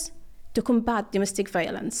makers to combat domestic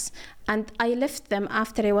violence. And I left them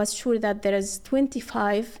after I was sure that there is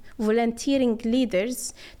 25 volunteering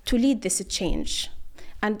leaders to lead this change.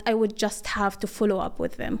 And I would just have to follow up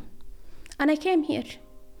with them. And I came here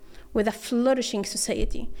with a flourishing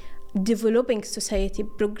society, developing society,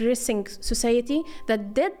 progressing society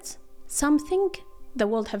that did something the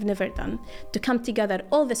world have never done, to come together,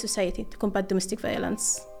 all the society, to combat domestic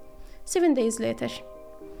violence. 7 days later,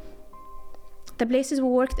 the places we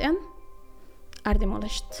worked in are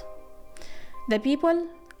demolished. The people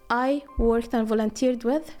I worked and volunteered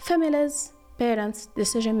with, families, parents,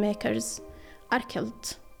 decision makers, are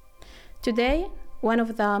killed. Today, one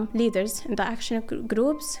of the leaders in the action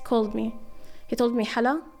groups called me. He told me,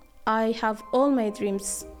 "Hala, I have all my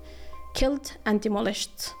dreams killed and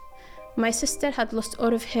demolished. My sister had lost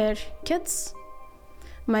all of her kids.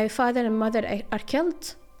 My father and mother are killed,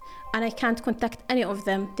 and I can't contact any of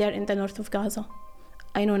them. They're in the north of Gaza.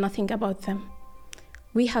 I know nothing about them.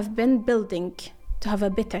 We have been building to have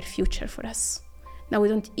a better future for us. Now we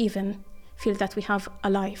don't even feel that we have a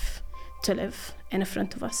life to live in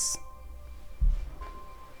front of us."